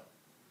 No.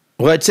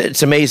 Well,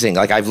 it's amazing.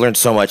 Like, I've learned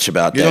so much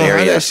about You that don't have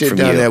area that shit from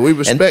down you. there. We And-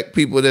 respect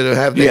people that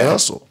have their Yeah.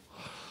 hustle.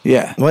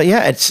 Yeah. Well,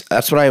 yeah,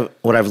 that's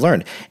what I've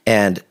learned,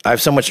 and I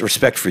have so much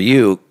respect for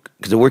you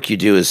because the work you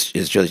do is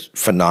just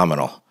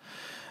phenomenal,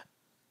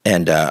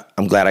 and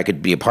I'm glad I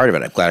could be a part of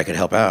it. I'm glad I could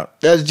help out.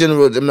 That's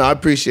general. I mean, I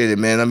appreciate it,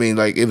 man. I mean,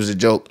 like, it was a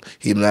joke.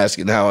 He was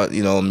asking how,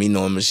 me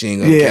knowing Machine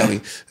Gun Yeah.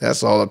 Kelly.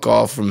 That's all a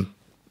call from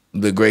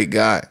the great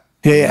guy.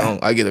 Yeah, You yeah. know,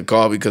 I get a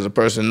call because a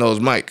person knows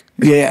Mike.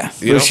 Yeah,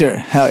 You for know? sure.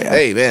 Hell yeah.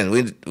 Hey, man,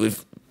 we've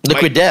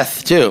Liquid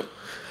Death too.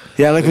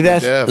 Yeah, Liquid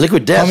Death.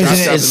 Liquid Death Homies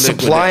is, in- is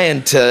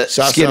supplying to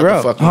Shouts Skid out to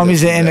Row. fucking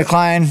Homies Liquid in Death.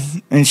 decline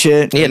and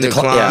shit. Yeah, In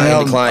decline. decline. Yeah, You know,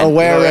 in decline.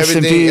 aware, rest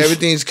in peace.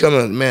 Everything's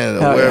coming, man.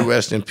 Hell Aware, yeah.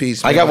 rest in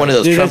peace. I man. got one of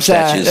those Dude, Trump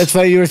statues. that's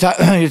why you were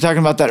talking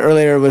about that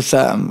earlier with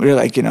you're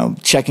like,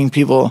 checking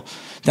people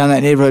down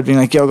that neighborhood, being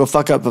like, yo, go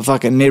fuck up a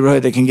fucking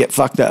neighborhood that can get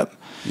fucked up.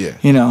 Yeah.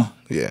 You know?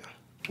 Yeah.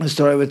 The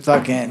story with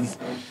fucking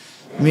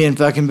me and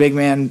fucking Big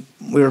Man,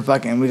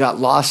 we got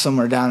lost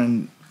somewhere down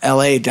in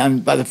LA, down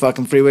by the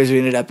fucking freeways. We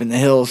ended up in the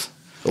hills.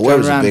 The word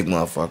was a Driving big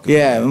motherfucker.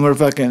 Yeah, and we're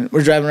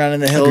driving around in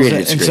the hills Agreed, in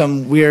it's great.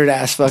 some weird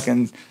ass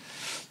fucking,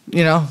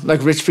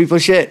 like rich people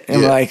shit.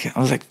 And Yeah. I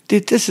was like,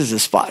 dude, this is the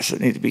spots that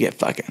need to get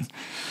These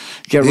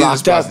are rocked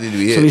spots up. that need to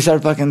be So hit. we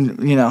started fucking,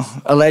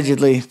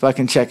 allegedly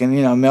fucking checking,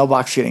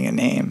 mailbox getting a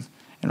name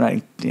and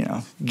writing,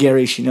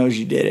 Gary, she knows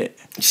you did it.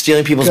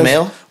 Stealing people's 'Cause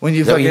mail? When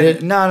you Is that what fucking you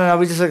did? no,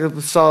 we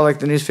just saw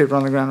the newspaper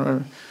on the ground or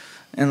whatever.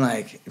 And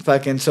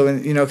fucking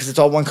because it's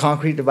all one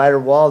concrete divider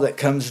wall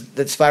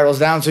that spirals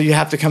down, so you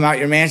have to come out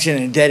your mansion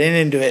and dead end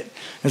into it.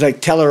 It's like,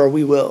 tell her or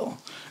we will,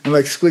 and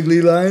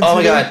squiggly lines. Oh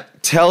my God!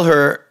 Tell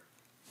her,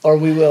 or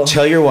we will.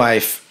 tell your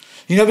wife,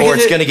 Because or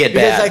it's gonna get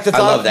bad. the I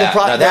love that.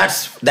 The No,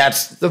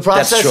 that's the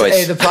process. That's choice.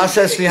 Hey, the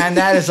process behind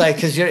that is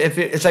because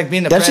it's like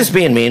being the. That's just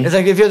being mean. It's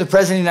like if you're the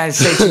president of the United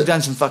States, you've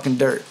done some fucking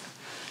dirt.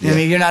 You know what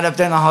I mean, you're not up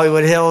there in the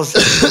Hollywood Hills,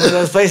 one of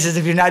those places.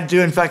 If you're not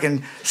doing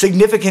fucking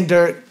significant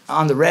dirt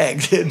on the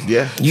reg, dude.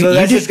 Yeah. You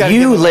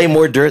lay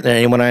more dirt than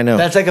anyone I know.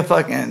 That's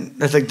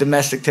that's like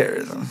domestic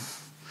terrorism.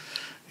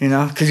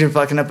 Because you're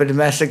fucking up a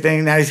domestic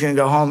thing. Now he's gonna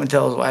go home and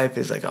tell his wife.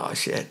 He's like, oh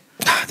shit.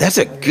 That's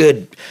a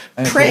good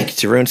prank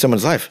to ruin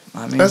someone's life.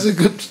 I mean, That's a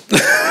good.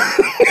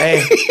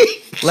 hey,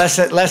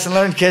 lesson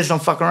learned, kids.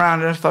 Don't fuck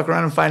around. Just fuck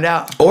around and find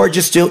out. Or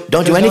just don't do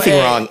There's no anything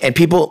A. wrong, and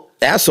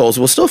assholes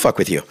will still fuck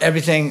with you.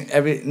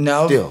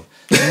 No. Deal.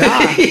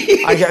 Nah.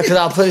 Because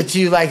I'll put it to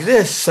you like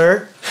this,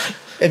 sir.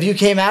 if you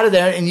came out of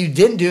there and you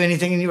didn't do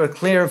anything and you were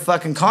clear of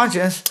fucking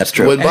conscience. That's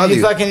true. Wouldn't And bother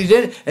you you. fucking you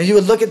did, and you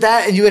would look at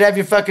that, and you would have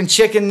your fucking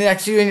chicken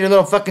next to you in your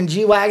little fucking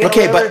G-Wagon.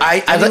 Okay, or but whatever,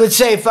 and I you would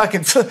say,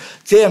 "Fucking,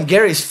 damn,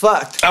 Gary's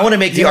fucked." I want to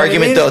make the You know what I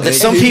argument mean? though that They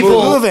some keep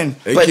people moving.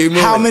 They but keep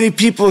moving. How many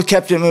people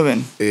kept it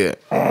moving? Yeah.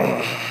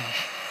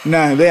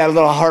 No, they had a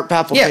little heart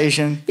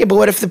palpitation. Yeah, but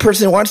what if the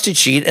person wants to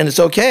cheat and it's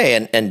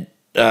okay? And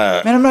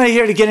Man, I'm not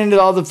here to get into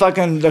all the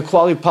fucking the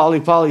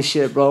poly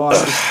shit, bro. I'm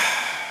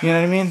just, you know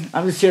what I mean?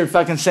 I'm just here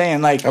fucking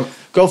saying, like,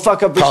 go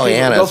fuck up rich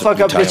Pollyanna people, go is what fuck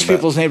you're up talking rich about.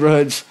 people's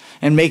neighborhoods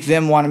and make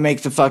them want to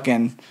make the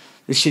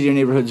shittier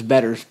neighborhoods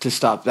better to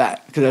stop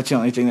that, because that's the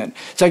only thing that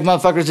it's like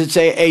motherfuckers that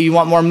say, "Hey, you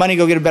want more money?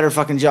 Go get a better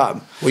fucking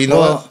job." Well, you know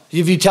what?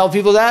 If you tell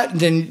people that,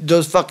 then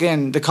those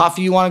fucking the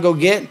coffee you want to go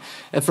get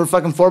for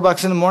fucking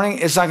 $4 in the morning,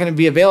 it's not going to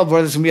be available.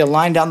 There's going to be a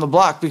line down the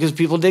block because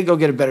people did go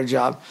get a better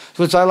job.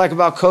 So what I like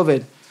about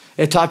COVID,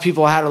 it taught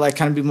people how to like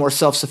kind of be more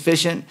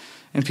self-sufficient,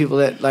 and people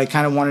that like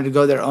kind of wanted to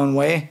go their own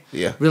way,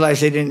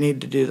 realized they didn't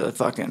need to do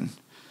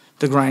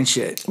the grind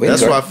shit.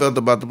 That's what I felt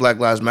about the Black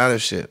Lives Matter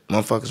shit.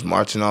 Motherfuckers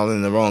marching all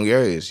in the wrong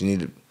areas. You need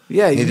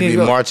to be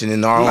marching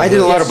in our own I did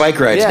a lot hoods. of bike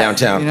rides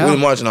downtown. you know? We were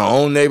marching in our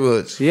own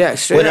neighborhoods. Yeah,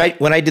 straight up.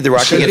 When I did the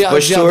Rock Should Against be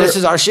Bush yo, tour, this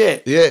is our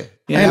shit. Yeah.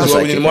 You That's know?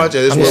 what we need to march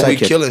at. This I'm is a where we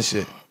sidekick. killing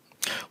shit.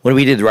 when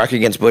we did the Rock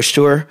Against Bush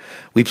tour,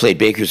 we played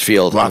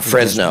Bakersfield Rock on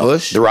Fresno. Against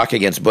Bush? The Rock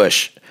Against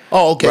Bush.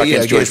 Oh, okay, Rock yeah,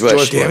 Against George against Bush.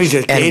 George Bush. Damn, he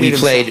just And dated we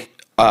himself. played.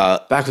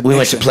 Back with We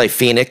went to Nixon. play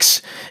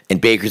Phoenix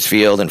and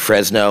Bakersfield and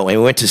Fresno, and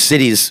we went to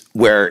cities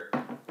where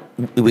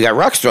we got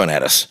rocks thrown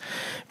at us.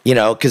 You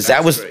know, because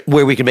that was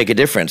where we could make a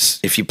difference.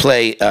 If you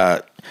play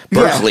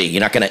Berkeley,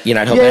 you're not helping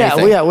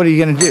anything. Well, what are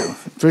you gonna do?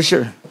 For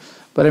sure.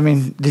 But I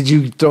mean, did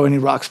you throw any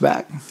rocks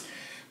back?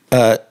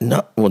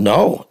 No, well,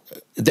 no.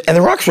 And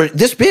the rocks were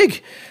this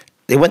big.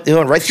 They went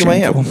right through my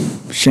hand.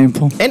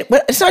 Shameful. And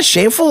but it's not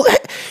shameful.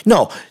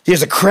 No,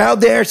 there's a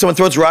crowd there. Someone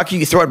throws a rock,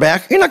 you throw it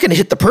back. You're not going to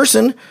hit the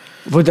person.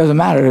 Well, it doesn't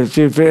matter if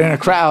you're in a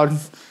crowd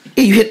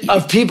You hit.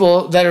 of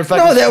people that are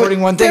fucking supporting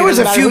one thing. There it was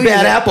doesn't a matter few who you bad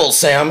hit. apples,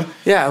 Sam.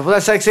 Yeah, well,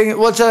 that's like saying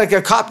what's like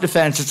a cop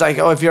defense. It's like,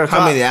 oh, if you're a cop,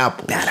 How many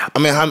apples? Bad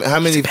apple. I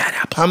mean, Bad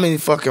apple. how many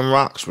fucking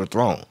rocks were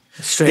thrown?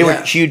 straight They were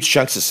up. huge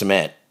chunks of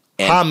cement.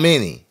 And, How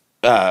many?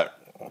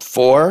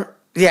 4.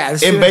 Yeah,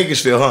 In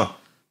Bakersfield, huh?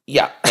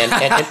 Yeah, and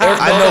Eric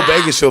I know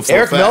Bakersfield for a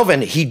Eric fact.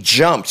 Melvin, he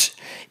jumped.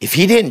 If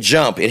he didn't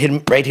jump, it hit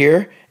him right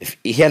here. If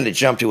he hadn't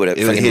jumped, it would have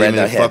It would fucking hit read him in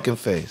that the head. fucking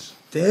face.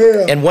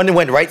 Damn. And one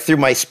went right through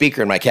my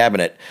speaker in my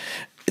cabinet,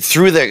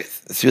 through the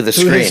Through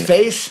screen. his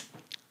face.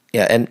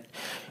 Yeah,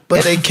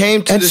 But they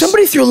came to and this.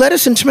 somebody threw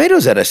lettuce and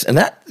tomatoes at us, and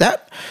that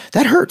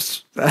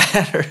hurts.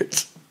 That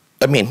hurts.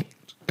 I mean,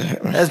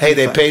 Hey,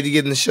 they paid to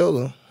get in the show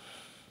though.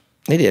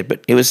 they did,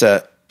 but it was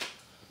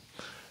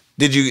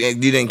Did you? You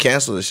didn't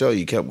cancel the show.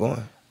 You kept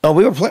going. Oh,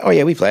 we were playing. Oh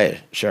yeah, we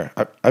played. Sure,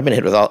 I've been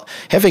hit with all.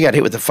 Hefe got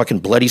hit with a fucking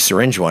bloody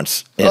syringe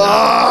once in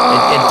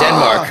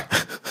Denmark.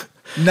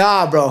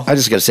 Nah, bro. I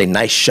just gotta say,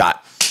 nice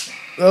shot.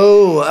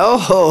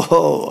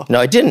 Oh. No,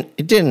 it didn't.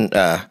 It didn't.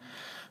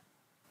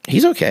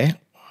 He's okay.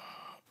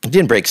 It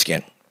didn't break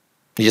skin.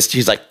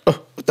 He's like,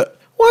 oh,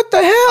 what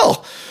the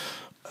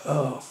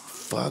hell?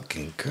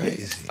 Fucking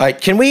crazy. All right,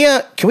 can we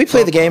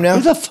play the game now?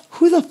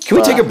 Who the Can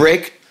we take a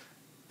break?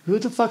 Who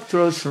the fuck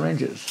throws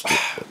syringes?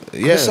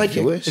 Yeah, just like if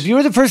you it. wish. If you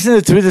were the person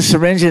that threw the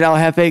syringe at El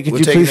Jefe, could We're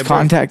you taking please a break.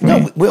 contact me?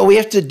 No, well, we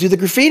have to do the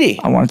graffiti.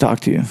 I want to talk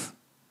to you.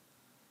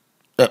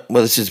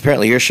 Well, this is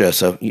apparently your show,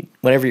 so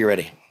whenever you're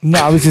ready. No,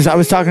 I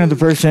was talking to the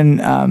person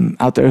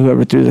out there,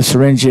 whoever threw the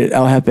syringe at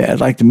El Jefe. I'd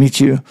like to meet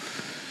you.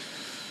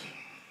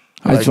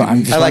 I like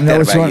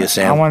that about you,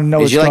 Sam. I want to know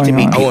what's You like to going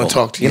meet on. people. I wanna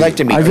talk to You you. like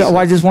to meet I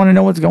people. just want to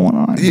know what's going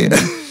on. Yeah.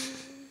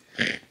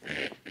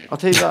 I'll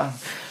tell you that.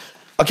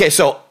 Okay,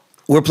 so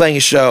we're playing a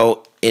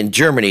show in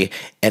Germany,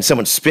 and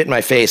someone spit in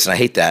my face, and I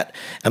hate that.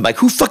 I'm like,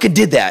 who fucking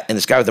did that? And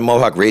this guy with the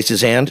mohawk raised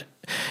his hand,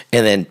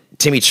 and then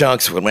Timmy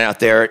Chunks went out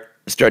there,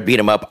 started beating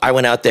him up. I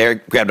went out there,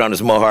 grabbed on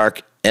his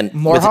mohawk, and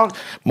Mohawk?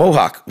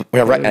 mohawk.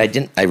 Well, right,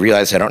 and I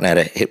realized I don't know how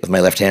to hit with my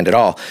left hand at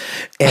all,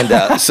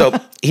 and so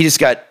he just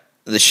got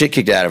the shit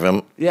kicked out of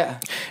him. Yeah.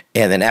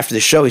 And then after the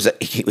show,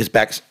 he was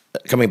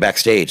coming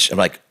backstage. I'm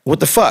like, what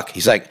the fuck?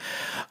 He's like,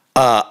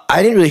 I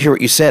didn't really hear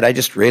what you said. I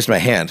just raised my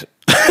hand.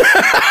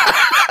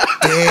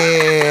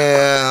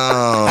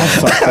 Damn.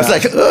 I was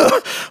like,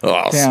 ugh.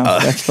 Oh, Damn,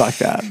 that's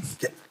fucked up.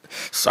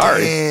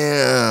 sorry.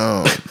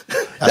 Damn.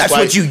 That's why-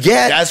 what you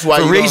get that's why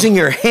for you raising don't-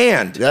 your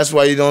hand. That's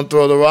why you don't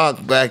throw the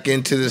rock back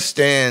into the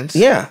stands.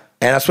 Yeah.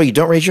 And that's why you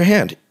don't raise your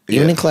hand,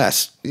 even Yeah. in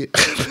class. Yeah.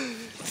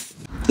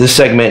 This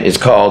segment is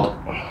called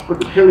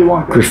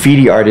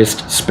Graffiti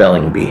Artist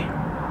Spelling Bee.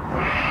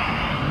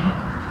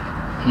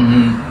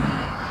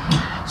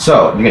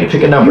 So, you're going to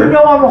pick a number. You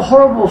know I'm a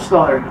horrible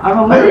speller. I'm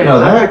a I didn't know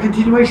that. I'm at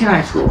continuation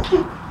high school.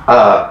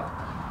 I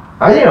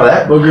didn't know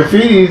that. But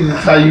graffiti is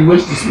how you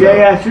wish to spell.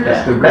 Yeah, sure.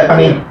 I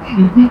mean,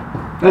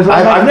 That's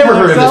why I've never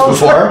heard of this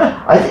before.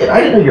 I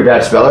didn't know you're a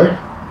bad speller.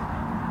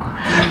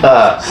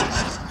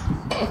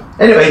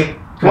 Anyway,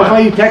 come That's why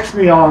on. you text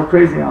me all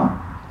crazy on.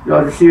 You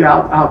want to see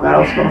how bad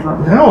I'll spell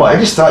something? No, I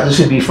just thought this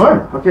would be fun.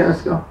 Okay,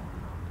 let's go.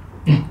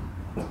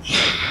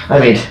 I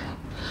mean,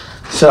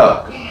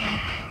 so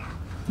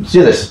Let's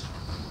do this.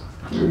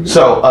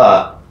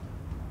 So,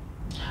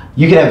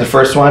 you can have the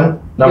first one.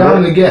 Number.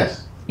 I'm the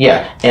guest.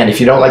 Yeah, and if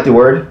you don't like the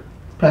word,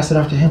 pass it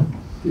off to him.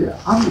 Yeah,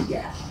 I'm the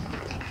guest.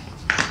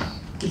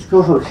 Let's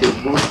go for it.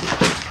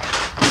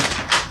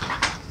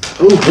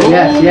 Ooh,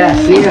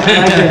 yes. See,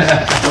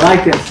 I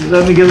like this.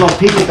 Let me get a little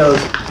peek at those.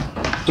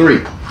 3.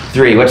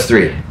 3. What's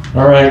 3?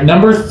 All right,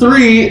 number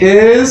 3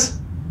 is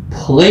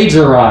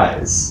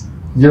plagiarize.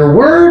 Your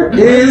word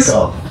is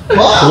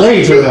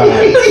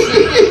plagiarize.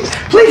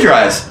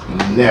 Plagiarize.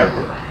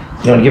 Never.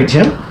 You want to give it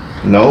to him?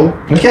 No.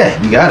 Okay,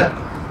 you got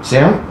it.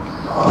 Sam?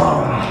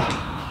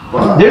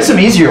 There's some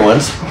easier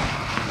ones.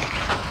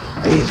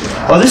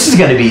 Oh, this is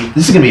gonna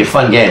be a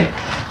fun game.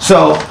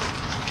 So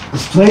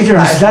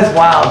Plagiarize. That's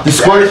wild. the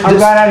scores. I'm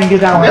glad I didn't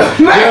get that one. The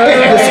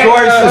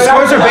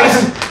scores are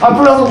based. I'll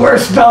put on the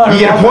worst speller. You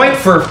get a point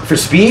for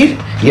speed.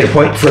 You get a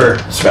point for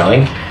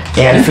spelling,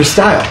 and for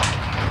style.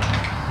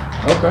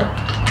 Okay.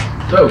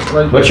 So,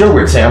 What's your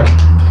word, Sam?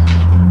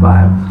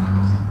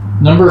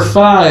 5. Number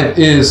 5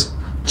 is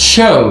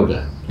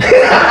chode.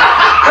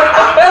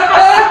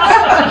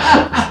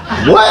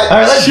 What? All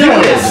right, let's do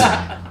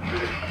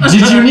this.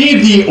 Did you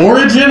need the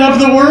origin of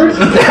the word?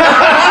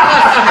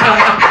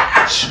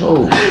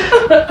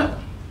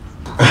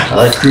 I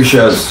like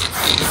Crushow's.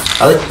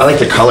 I like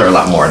the color a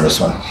lot more in this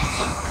one.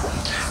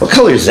 What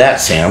color is that,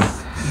 Sam?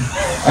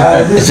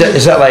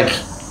 Is that like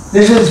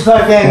This is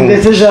fucking.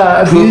 This is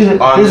a.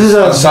 on, This is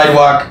on a.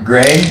 sidewalk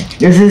gray?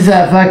 This is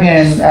a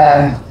fucking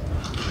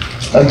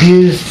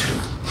abused.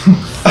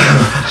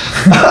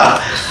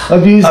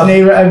 Abused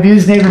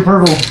neighbor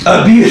purple.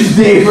 Abused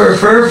neighbor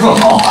purple.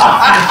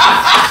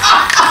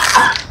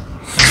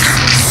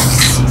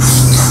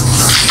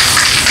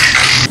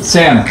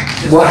 Sam,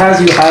 what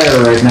has you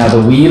higher right now,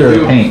 the weed or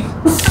the paint?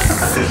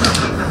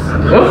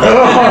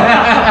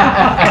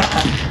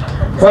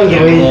 Probably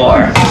the weed.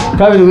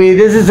 Probably the weed.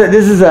 This is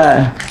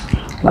a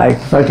like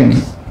fucking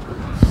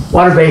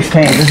water-based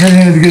paint. This isn't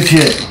even the good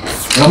shit.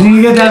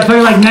 You get that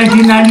fucking like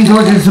 1990s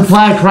Orchard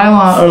Supply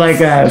Krylon or like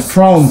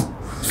chrome.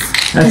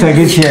 That's that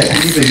good shit.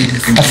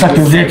 I sucked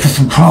his dick for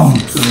some chrome.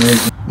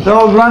 The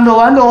old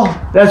grundle.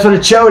 That's what a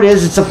chode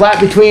is. It's a flap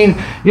between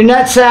your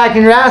nutsack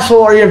and your asshole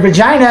or your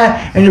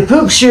vagina and your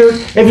poop chute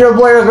if you're a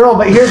boy or a girl.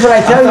 But here's what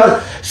I tell you,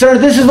 sir,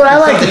 this is what I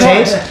like to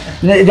call it.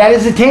 That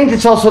is the taint.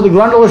 It's also the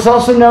grundle. It's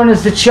also known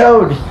as the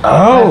chode.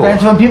 Oh. My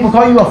friends, when people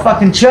call you a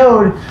fucking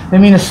chode, they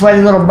mean a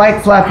sweaty little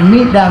bike flap of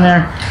meat down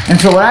there. And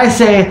so what I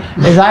say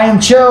is, I am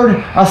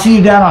chode. I'll see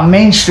you down on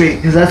Main Street,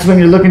 because that's when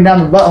you're looking down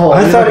the butthole.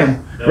 I You're thought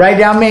looking right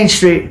down Main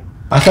Street.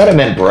 I thought it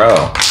meant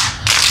bro.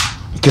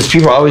 Because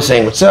people are always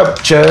saying, "What's up,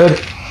 chud?"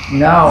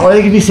 No, or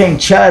they could be saying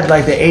chud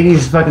like the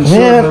 80s fucking sword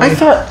Man, movie. I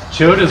thought.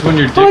 chode is when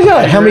your dick's Oh my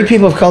god, how bigger. many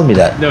people have called me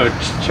that? No,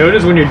 chode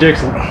is when your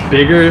dick's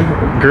bigger,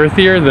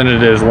 girthier than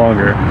it is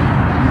longer.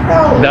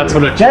 No. That's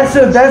what a That's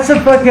a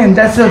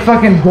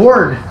fucking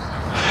gourd.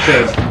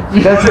 chode.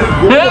 That's a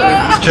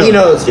gourd. He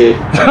knows, dude.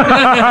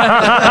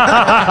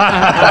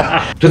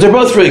 Because they're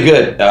both really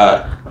good.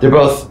 They're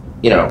both,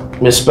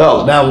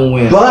 misspelled. That one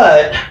wins.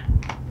 But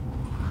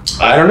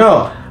I don't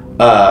know.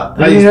 How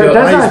you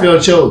spell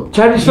chode?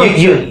 Try to spell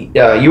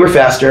chode. You were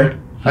faster.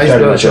 How you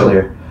Started spell much chode?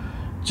 earlier.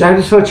 Try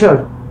to spell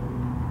chode.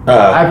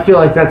 I feel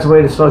like that's the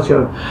way to spell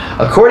chode.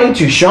 According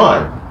to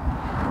Sean,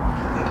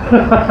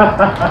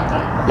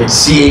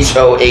 it's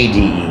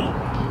CHOADE.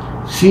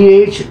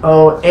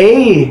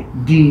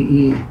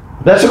 CHOADE.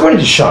 That's according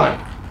to Sean,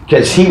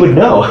 because he would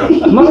know.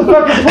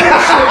 Motherfucker,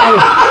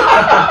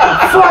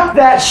 fuck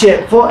that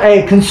shit.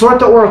 Hey, consort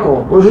to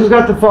Oracle. Well, who's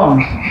got the phone?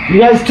 You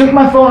guys took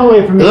my phone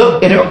away from me.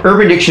 Look in an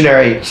Urban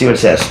Dictionary. See what it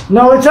says.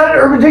 No, it's not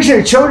an Urban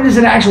Dictionary. Chode is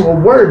an actual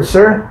word,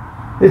 sir.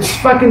 It's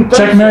fucking.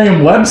 Check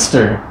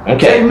Merriam-Webster. Check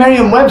Okay.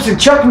 Merriam-Webster.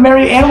 Chuck,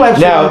 Mary, and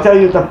Webster Now, will tell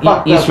you what the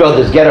fuck. You spelled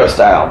this ghetto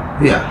style,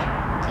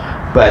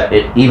 Yeah. but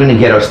even in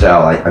ghetto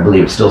style, I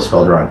believe it's still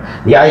spelled wrong.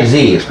 The IZ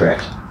is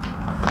correct.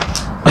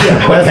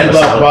 That's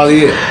about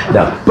probably it.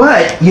 No,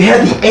 but you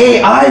had the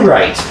AI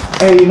right.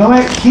 Hey, you know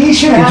what? He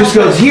should It have. just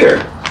goes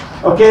here.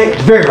 Okay.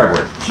 It's a very hard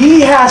word. He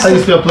has How you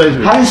to. spell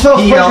plagiarism? How do you spell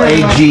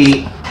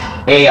plagiarism?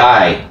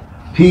 PLAGAI.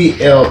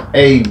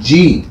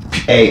 PLAGAI.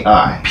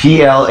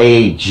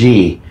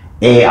 PLAGAI.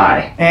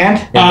 And?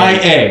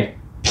 I-A.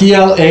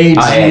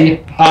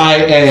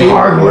 P-L-A-G-I-A.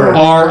 Hard word.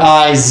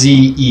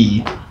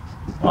 R-I-Z-E.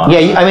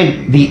 Yeah, I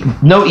mean the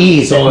no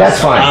E. So that's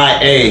it's fine.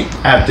 IA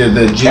after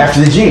the G.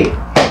 After the G.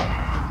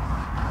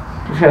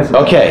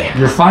 Okay.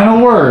 Your final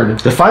word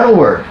The final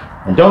word,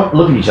 and don't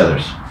look at each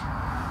other's,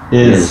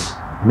 is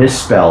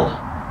misspelled.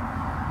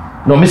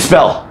 No,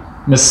 misspell.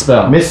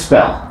 misspell.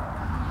 Misspell.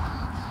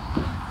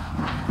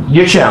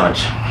 Your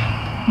challenge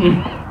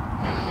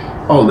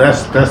Oh,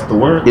 that's the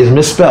word. is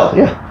misspelled.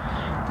 Yeah.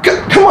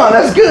 Come on,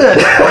 that's good.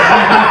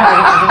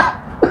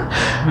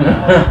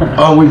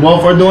 Oh, we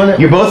both are doing it.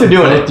 You both are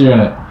doing it. Doing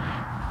it.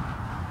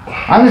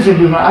 I'm just gonna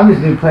do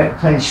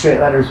plain straight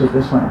letters with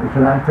this one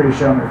because I'm pretty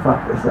sure I'm gonna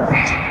fuck this up.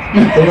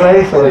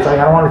 Anyway, so it's like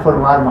I don't want to put a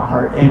lot of my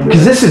heart into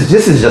Because it.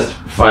 this is just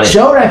funny.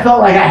 Chode, I felt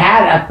like I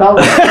had it. I felt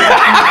like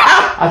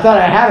I thought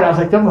I had it. I was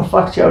like, I'm gonna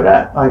fuck chode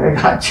up. Like I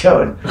got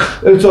chode.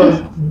 And so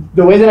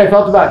the way that I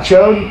felt about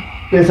chode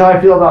is how I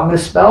feel about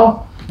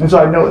misspell, and so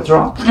I know it's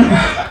wrong.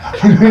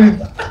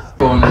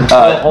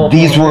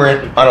 These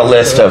weren't on a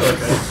list of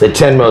the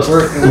 10 most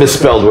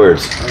misspelled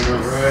words.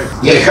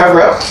 You gonna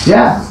cover up?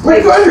 Yeah. What do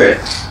you go under it?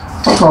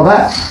 I'll call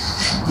that.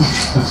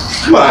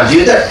 Come on,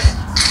 dude. That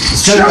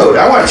chode.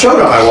 I want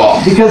chode on my wall.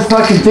 Because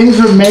fucking things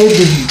were made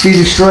to be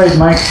destroyed,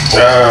 Mike.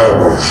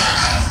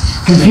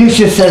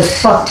 Confucius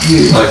says, fuck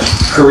you. Like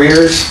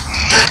careers.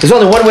 There's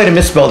only one way to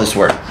misspell this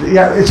word.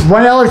 Yeah, it's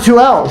 1 L or 2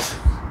 L's.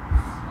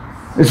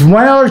 It's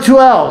 1 L or 2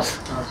 L's.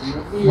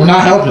 We're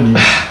not helping you.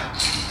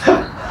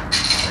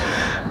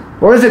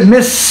 Or is it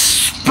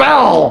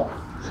misspell?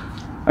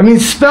 I mean,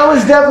 spell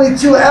is definitely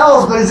 2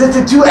 L's, but is it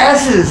the 2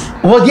 S's?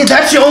 Well, yeah,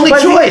 that's your only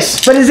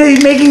choice. But is he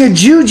making a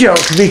Jew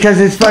joke because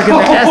it's fucking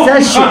the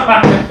SS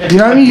shit? You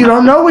know what I mean? You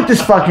don't know with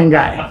this fucking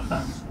guy.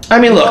 I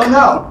mean, look. don't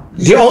know.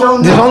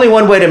 There's only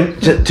one way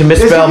to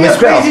misspell.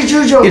 Crazy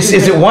Jew joke. Is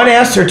it 1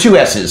 S or 2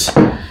 S's?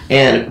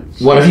 And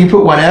one of you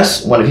put 1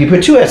 S, one of you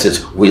put 2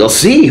 S's. We'll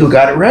see who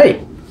got it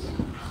right.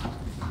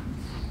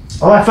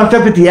 Oh, I fucked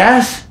up at the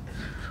S?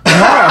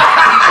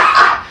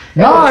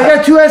 No, I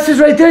got 2 S's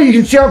right there. You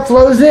can see how it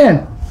flows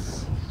in.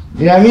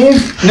 You know what I mean?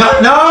 No.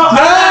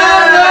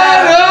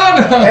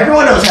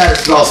 Everyone knows how to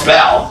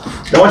spell.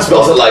 No one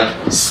spells it like.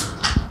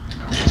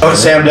 Oh, what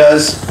Sam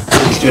does.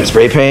 He's doing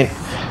spray paint.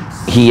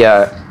 He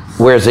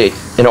wears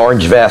an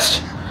orange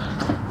vest.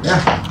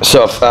 Yeah.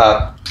 So if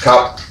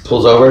cop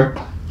pulls over,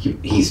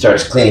 he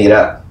starts cleaning it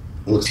up.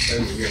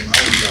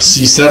 So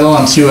you settle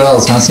on 2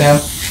 L's, huh, Sam?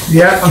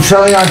 Yeah, I'm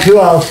selling on 2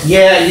 L's.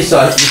 Yeah, you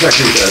saw it. You saw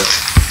pretty good.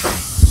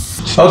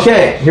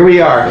 Okay, here we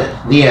are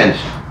at the end.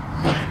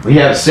 We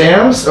have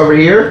Sam's over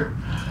here,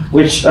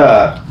 which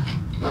I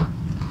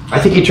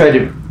think he tried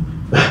to.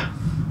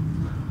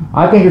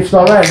 I think it's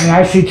spelled right. I mean,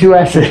 I see 2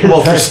 S's.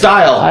 Well, for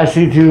style, I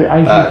see 2.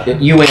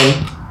 you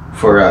win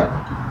for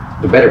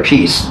the better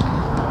piece.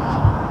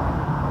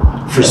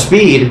 For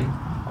speed,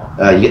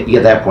 you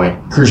get that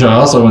point. Crushow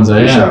also wins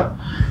that,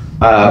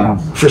 yeah.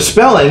 For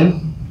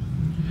spelling,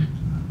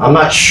 I'm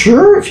not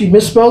sure if you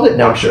misspelled it.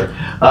 No, I'm sure.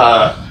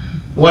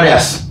 1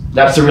 S.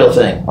 That's the real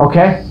thing.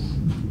 Okay.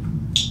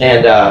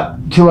 And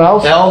 2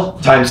 L's? L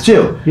times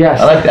 2.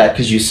 Yes. I like that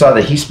because you saw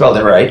that he spelled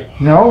it right.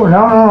 No.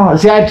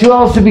 See, I had 2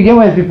 L's to begin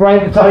with before I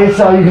even tell you.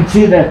 So you can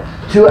see the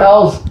 2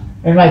 L's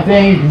in my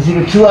thing. You can see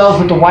the 2 L's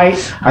with the white.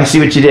 I see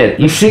what you did.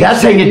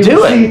 That's how you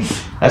do it.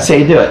 That's how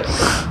you do it.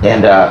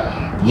 And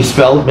you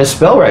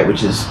misspell right,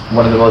 which is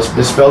one of the most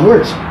misspelled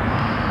words.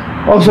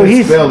 Oh, so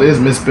he's Misspelled is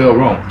misspelled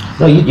wrong.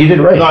 No, you did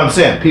it right. No, I'm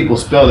saying people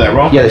spell that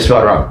wrong. Yeah, they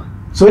spelled it wrong.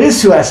 so it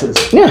is 2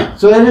 S's. Yeah.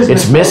 So that is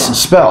It's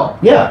misspell.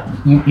 Yeah,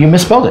 you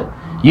misspelled it.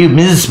 You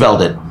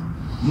misspelled it.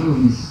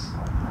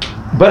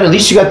 But at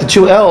least you got the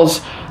 2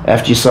 L's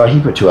after you saw he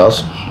put 2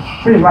 L's.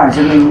 Pretty much.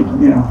 I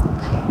mean, you know.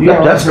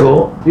 That's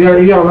cool. You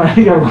gotta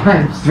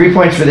learn. 3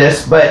 points for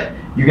this, but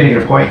you're gonna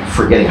get a point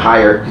for getting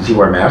higher because you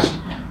wore a mask.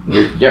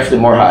 You're definitely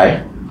more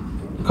high.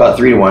 Call it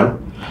 3-1.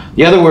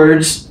 The other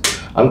words,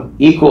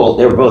 equal.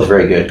 They were both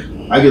very good.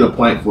 I get a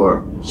point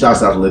for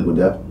shouts out to Liquid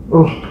Death.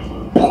 Ooh.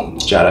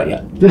 Shout out,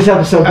 yeah. This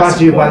episode brought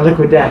to you by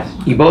Liquid Death.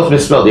 You both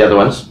misspelled the other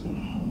ones,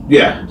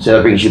 Yeah. so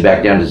that brings you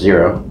back down to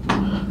 0.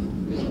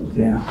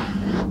 Yeah.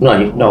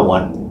 No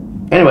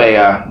 1. Anyway,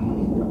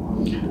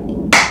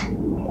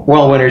 we're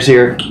all winners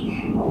here,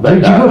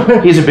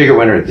 but he's a bigger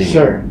winner than you.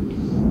 Sure.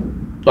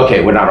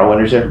 Okay, we're not all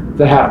winners here.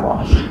 The hat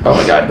lost. Oh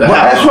my God! Well,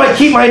 that's why I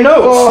keep my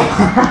notes.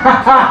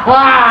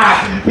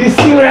 You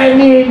see what I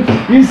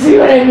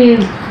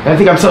mean? I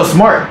think I'm so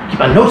smart. Keep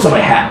my notes on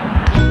my hat.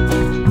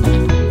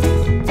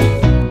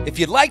 If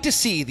you'd like to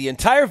see the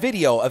entire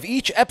video of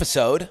each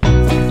episode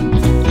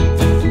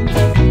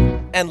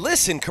and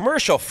listen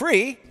commercial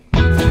free,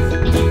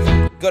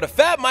 go to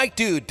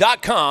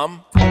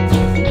fatmikedude.com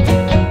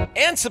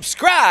and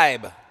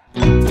subscribe.